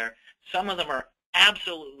applications out there. Some of them are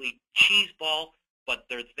absolutely cheeseball, but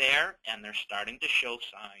they're there, and they're starting to show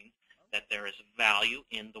signs that there is value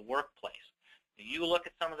in the workplace. You look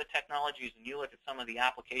at some of the technologies, and you look at some of the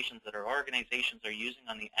applications that our organizations are using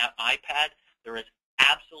on the iPad, there is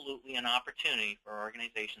absolutely an opportunity for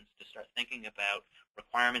organizations to start thinking about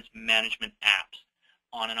requirements management apps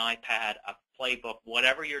on an iPad, a Playbook,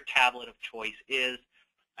 whatever your tablet of choice is.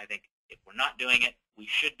 I think if we're not doing it, we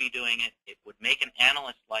should be doing it. It would make an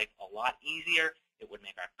analyst's life a lot easier. It would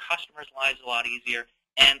make our customers' lives a lot easier.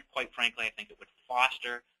 And quite frankly, I think it would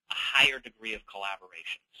foster a higher degree of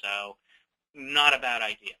collaboration. So not a bad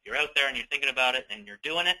idea. If you're out there and you're thinking about it and you're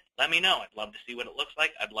doing it, let me know. I'd love to see what it looks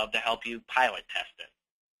like. I'd love to help you pilot test it.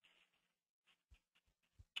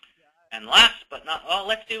 And last but not, well,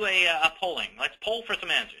 let's do a polling. Let's poll for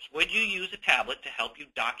some answers. Would you use a tablet to help you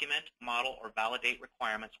document, model, or validate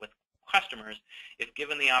requirements with customers if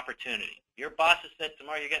given the opportunity? Your boss has said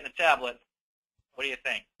tomorrow you're getting a tablet. What do you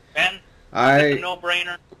think? Ben, is this a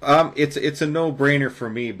no-brainer? It's a no-brainer for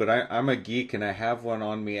me, but I'm a geek and I have one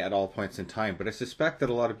on me at all points in time. But I suspect that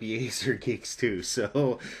a lot of BAs are geeks too,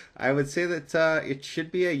 so I would say that it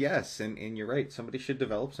should be a yes. And you're right, somebody should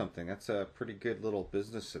develop something. That's a pretty good little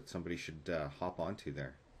business that somebody should hop onto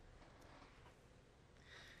there.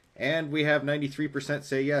 And we have 93%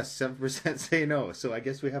 say yes, 7% say no. So I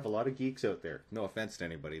guess we have a lot of geeks out there. No offense to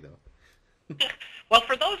anybody though. Well,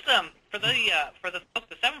 for those, for the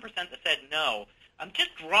 7% that said no, just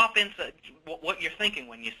drop in what you're thinking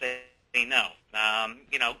when you say no.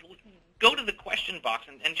 Go to the question box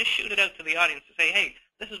and just shoot it out to the audience to say, hey,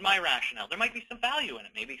 this is my rationale. There might be some value in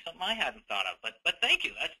it, maybe something I hadn't thought of. But thank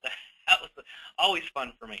you. That was always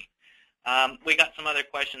fun for me. We got some other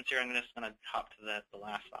questions here. I'm just going to hop to the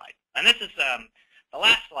last slide. And this is the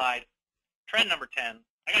last slide, trend number 10.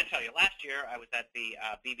 I got to tell you, last year I was at the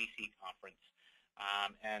BBC conference,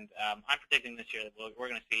 and I'm predicting this year that we're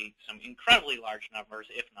going to see some incredibly large numbers,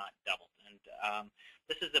 if not doubled. And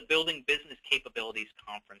this is the Building Business Capabilities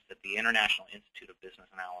Conference that the International Institute of Business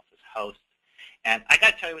Analysis hosts. And I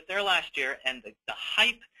got to tell you, it was there last year, and the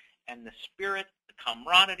hype and the spirit, the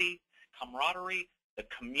camaraderie, the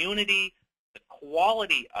community, the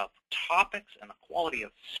quality of topics and the quality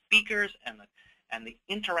of speakers and the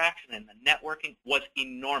interaction and the networking was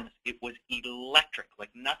enormous. It was electric, like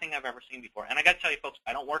nothing I've ever seen before. And I got to tell you, folks,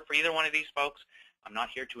 I don't work for either one of these folks. I'm not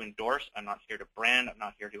here to endorse. I'm not here to brand. I'm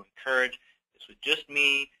not here to encourage. This was just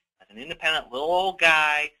me as an independent little old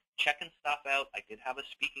guy checking stuff out. I did have a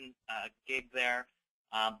speaking gig there.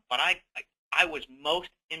 But I was most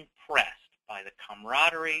impressed by the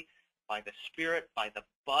camaraderie, by the spirit, by the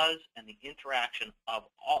buzz, and the interaction of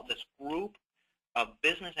all this group of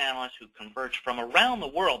business analysts who converged from around the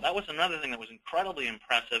world. That was another thing that was incredibly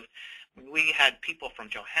impressive. We had people from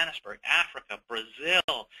Johannesburg, Africa,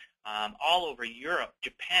 Brazil, all over Europe,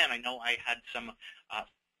 Japan. I know I had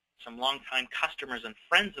some longtime customers and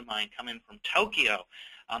friends of mine come in from Tokyo.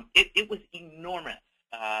 It was enormous,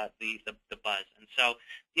 the buzz. And so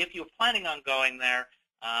if you're planning on going there,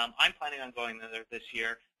 I'm planning on going there this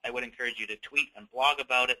year. I would encourage you to tweet and blog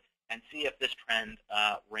about it and see if this trend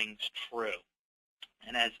rings true.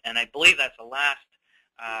 And I believe that's the last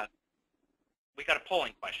we got a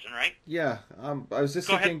polling question, right? Yeah, I was just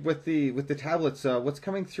Go ahead. thinking with the tablets, what's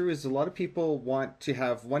coming through is a lot of people want to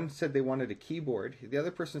have. One said they wanted a keyboard. The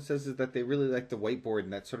other person says is that they really like the whiteboard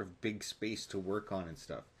and that sort of big space to work on and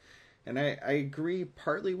stuff. And I agree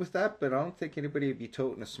partly with that, but I don't think anybody would be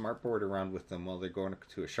toting a smartboard around with them while they're going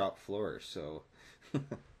to a shop floor. So,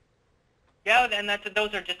 Yeah, and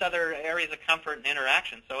those are just other areas of comfort and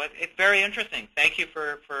interaction. So it's very interesting. Thank you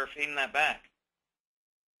for feeding that back.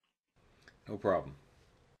 no problem.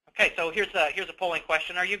 Okay, so here's a polling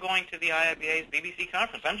question. Are you going to the IIBA's BBC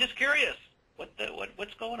conference? I'm just curious.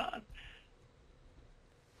 What's going on?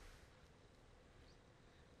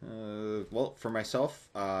 Well, for myself,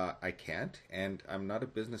 I can't, and I'm not a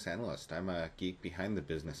business analyst. I'm a geek behind the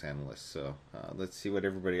business analyst. So let's see what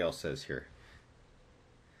everybody else says here.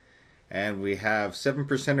 And we have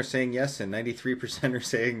 7% are saying yes, and 93% are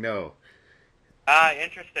saying no. Ah,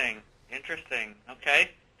 interesting. Interesting.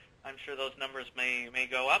 Okay. I'm sure those numbers may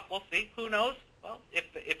go up. We'll see. Who knows? Well,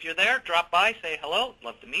 if you're there, drop by, say hello.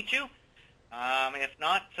 Love to meet you. If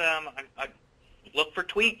not, I look for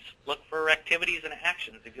tweets. Look for activities and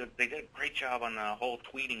actions. They did a great job on the whole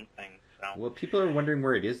tweeting thing. So Well, people are wondering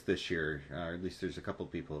where it is this year, or at least there's a couple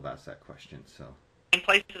of people who've asked that question. So, same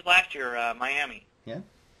places last year, Miami. yeah,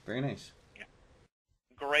 very nice. Yeah.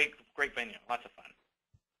 Great venue. Lots of fun.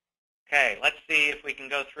 Okay, let's see if we can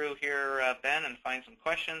go through here, Ben, and find some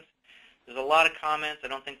questions. There's a lot of comments. I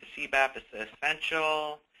don't think the CBAP is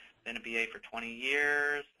essential. Been a BA for 20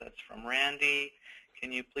 years. That's from Randy.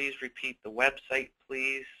 Can you please repeat the website,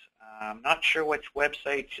 please? I'm not sure which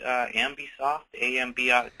website, Ambisoft,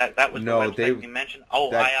 that was the website you mentioned.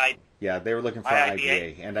 Oh, yeah, they were looking for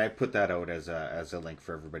IIBA, and I put that out as a link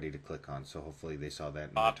for everybody to click on. So hopefully they saw that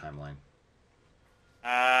in the timeline.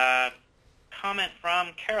 Comment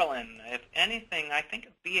from Carolyn. If anything, I think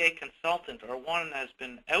a BA consultant or one that has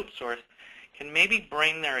been outsourced can maybe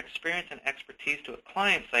bring their experience and expertise to a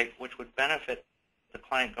client site, which would benefit the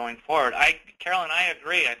client going forward. Carolyn, I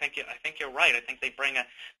agree. I think you're right. I think they bring a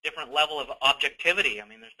different level of objectivity. I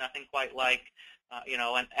mean, there's nothing quite like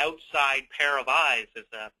an outside pair of eyes as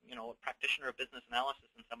a practitioner of business analysis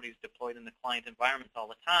and somebody who's deployed in the client environments all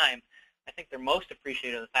the time. I think they're most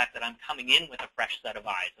appreciative of the fact that I'm coming in with a fresh set of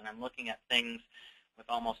eyes and I'm looking at things with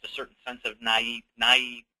almost a certain sense of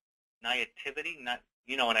naivety.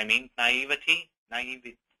 You know what I mean? Naivety,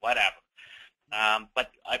 whatever.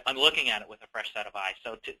 But I'm looking at it with a fresh set of eyes.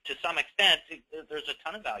 So to some extent, there's a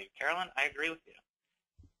ton of value. Carolyn, I agree with you.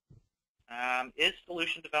 Is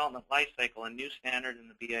solution development lifecycle a new standard in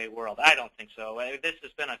the BA world? I don't think so. This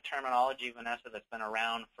has been a terminology, Vanessa, that's been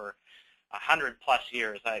around for 100+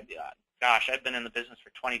 years. Gosh, I've been in the business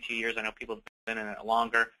for 22 years. I know people have been in it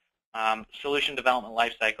longer. Solution development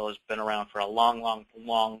lifecycle has been around for a long, long,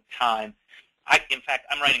 long time. In fact,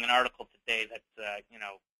 I'm writing an article today that's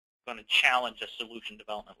going to challenge a solution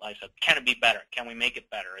development lifecycle. Can it be better? Can we make it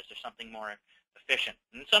better? Is there something more efficient?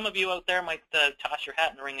 And some of you out there might toss your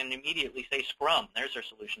hat in the ring and immediately say Scrum. There's our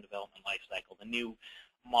solution development lifecycle, the new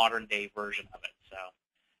modern-day version of it. So,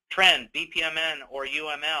 trend, BPMN or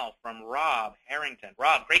UML from Rob Harrington.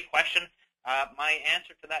 Rob, great question. My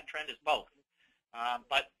answer to that trend is both.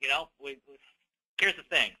 But here's the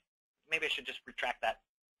thing. Maybe I should just retract that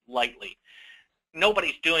lightly.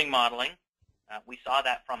 Nobody's doing modeling. We saw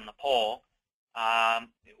that from the poll.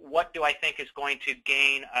 What do I think is going to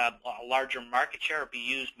gain a larger market share or be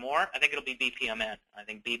used more? I think it'll be BPMN. I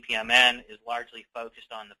think BPMN is largely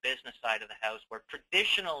focused on the business side of the house, where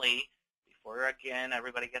traditionally, before again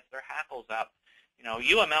everybody gets their hackles up,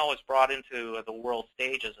 UML was brought into the world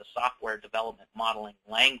stage as a software development modeling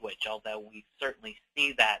language, although we certainly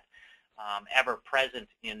see that ever present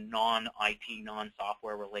in non-IT,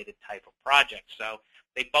 non-software related type of projects. So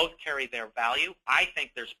they both carry their value. I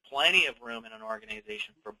think there's plenty of room in an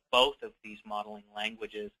organization for both of these modeling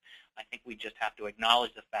languages. I think we just have to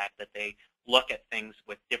acknowledge the fact that they look at things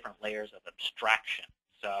with different layers of abstraction.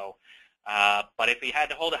 So, but if we had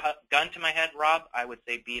to hold a gun to my head, Rob, I would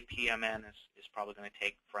say BPMN is probably going to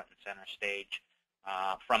take front and center stage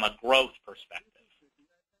from a growth perspective.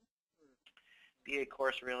 BA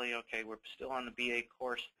course, really? Okay, we're still on the BA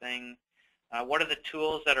course thing. What are the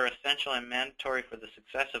tools that are essential and mandatory for the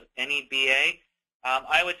success of any BA?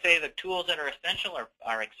 I would say the tools that are essential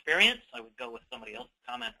are experience. I would go with somebody else's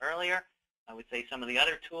comment earlier. I would say some of the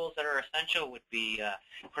other tools that are essential would be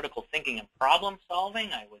critical thinking and problem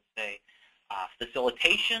solving. I would say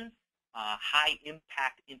facilitation, high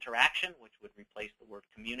impact interaction, which would replace the word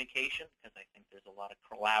communication, because I think there's a lot of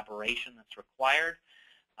collaboration that's required.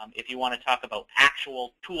 If you want to talk about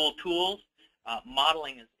actual tools,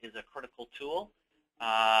 modeling is a critical tool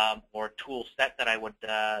or tool set that I would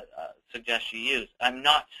suggest you use. I'm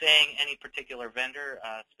not saying any particular vendor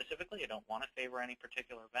specifically. I don't want to favor any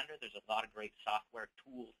particular vendor. There's a lot of great software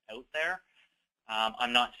tools out there.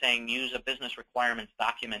 I'm not saying use a business requirements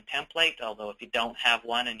document template, although if you don't have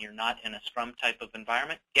one and you're not in a Scrum type of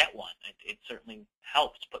environment, get one. It certainly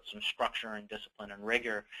helps put some structure and discipline and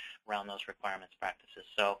rigor around those requirements practices.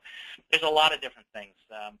 So there's a lot of different things.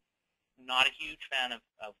 Not a huge fan of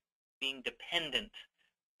being dependent.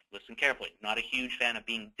 Listen carefully. Not a huge fan of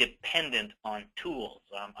being dependent on tools.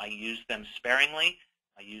 I use them sparingly.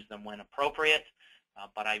 I use them when appropriate,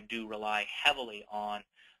 but I do rely heavily on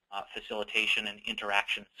facilitation and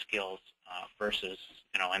interaction skills versus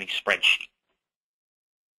any spreadsheet.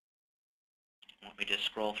 Let me just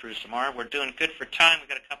scroll through some more. We're doing good for time. We've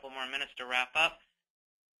got a couple more minutes to wrap up.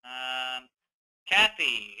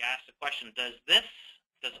 Kathy asked the question,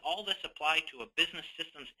 does all this apply to a business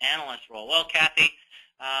systems analyst role? Well, Kathy,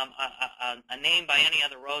 a name by any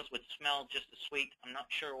other rose would smell just as sweet. I'm not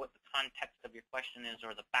sure what the context of your question is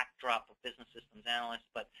or the backdrop of business systems analyst,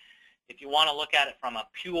 but if you want to look at it from a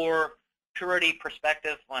purity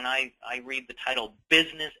perspective, when I read the title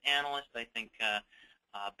business analyst, I think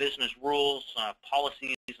business rules,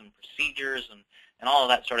 policies and procedures and all of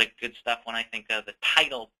that sort of good stuff. When I think of the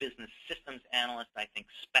title business systems analyst, I think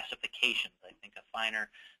specifications. I think a finer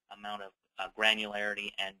amount of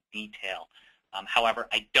granularity and detail. However,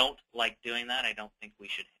 I don't like doing that. I don't think we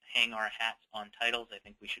should hang our hats on titles. I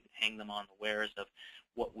think we should hang them on the wares of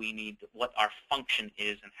what we need, what our function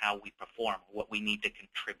is and how we perform, what we need to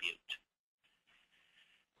contribute.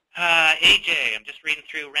 AJ, I'm just reading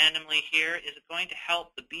through randomly here. Is it going to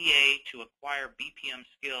help the BA to acquire BPM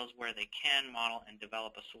skills where they can model and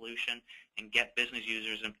develop a solution and get business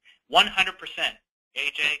users? And 100%,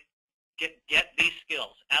 AJ, get these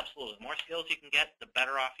skills. Absolutely. The more skills you can get, the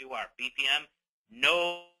better off you are. BPM,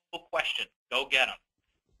 no question. Go get them.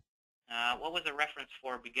 What was the reference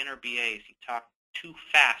for beginner BAs? He talked too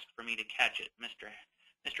fast for me to catch it, Mr.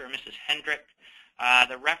 or Mrs. Hendrick.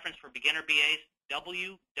 The reference for beginner BAs,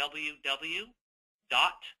 www.theiiba.org.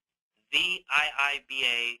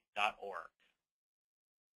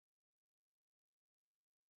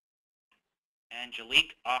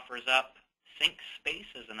 Angelique offers up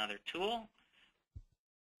ThinkSpace as another tool.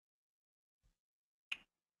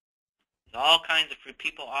 There's all kinds of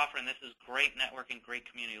people offering. This is great networking, great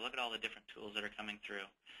community. Look at all the different tools that are coming through.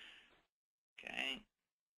 Okay,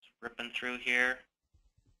 just ripping through here.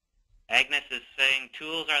 Agnes is saying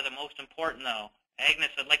tools are the most important, though. Agnes,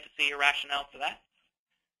 I'd like to see your rationale for that.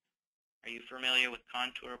 Are you familiar with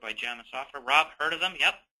Contour by JAMA Software? Rob, heard of them?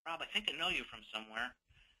 Yep. Rob, I think I know you from somewhere.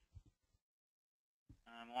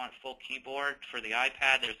 I want full keyboard for the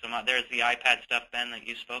iPad. There's the iPad stuff, Ben, that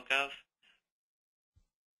you spoke of.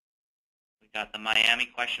 We got the Miami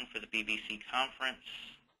question for the BBC conference.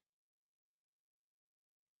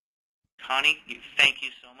 Connie, thank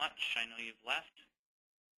you so much. I know you've left.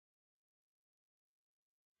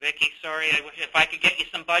 Vicky, sorry, if I could get you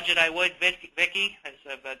some budget, I would. Vicky, that's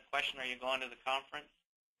a question. Are you going to the conference?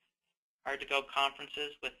 Hard to go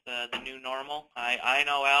conferences with the new normal. I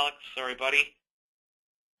know, Alex. Sorry, buddy.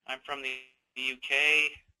 I'm from the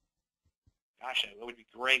UK. Gosh, it would be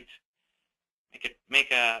great.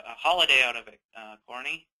 Make a holiday out of it,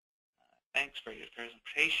 Corny. Thanks for your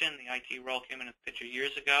presentation. The IT role came in the picture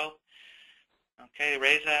years ago. Okay,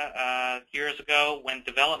 Reza, years ago when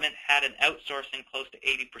development had an outsourcing close to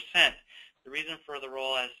 80%, the reason for the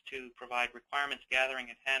role is to provide requirements gathering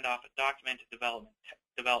and hand off a document to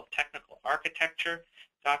develop technical architecture,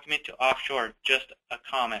 document to offshore. Just a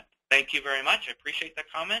comment. Thank you very much. I appreciate the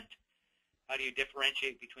comment. How do you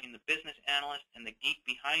differentiate between the business analyst and the geek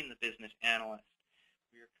behind the business analyst?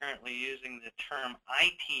 We are currently using the term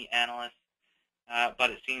IT analyst, but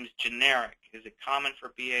it seems generic. Is it common for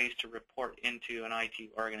BAs to report into an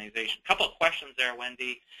IT organization? A couple of questions there,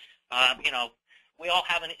 Wendy. We all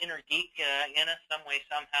have an inner geek in us some way,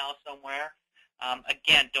 somehow, somewhere.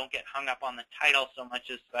 Again, don't get hung up on the title so much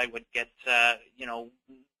as I would get,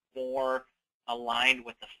 more aligned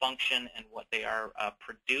with the function and what they are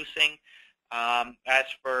producing. As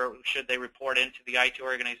for should they report into the IT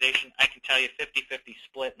organization, I can tell you 50-50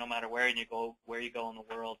 split no matter where you go in the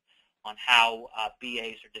world on how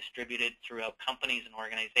BAs are distributed throughout companies and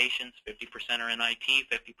organizations. 50% are in IT,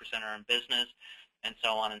 50% are in business, and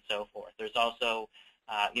so on and so forth. There's also,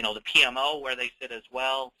 the PMO where they sit as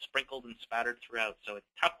well, sprinkled and spattered throughout. So it's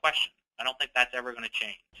a tough question. I don't think that's ever going to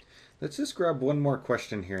change. Let's just grab one more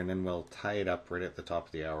question here, and then we'll tie it up right at the top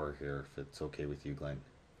of the hour here, if it's okay with you, Glenn.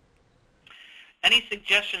 Any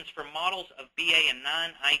suggestions for models of BA and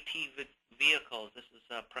non-IT vehicles? This is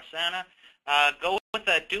Prasanna. Go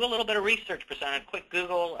do a little bit of research, present a quick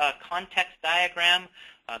Google context diagram,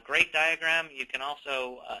 a great diagram. You can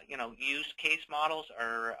also, use case models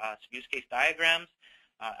or use case diagrams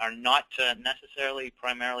are not necessarily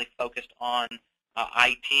primarily focused on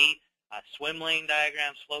IT. Swim lane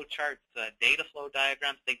diagrams, flow charts, data flow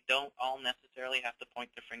diagrams, they don't all necessarily have to point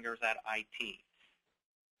their fingers at IT.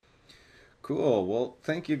 Cool. Well,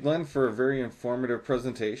 thank you, Glenn, for a very informative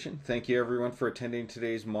presentation. Thank you, everyone, for attending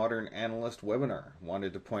today's Modern Analyst webinar.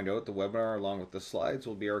 Wanted to point out the webinar, along with the slides,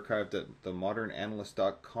 will be archived at the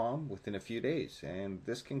ModernAnalyst.com within a few days. And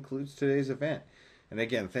this concludes today's event. And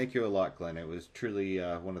again, thank you a lot, Glenn. It was truly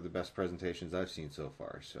one of the best presentations I've seen so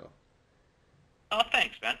far. So. Oh,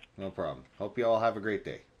 thanks, Ben. No problem. Hope you all have a great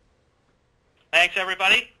day. Thanks,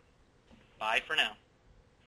 everybody. Bye for now.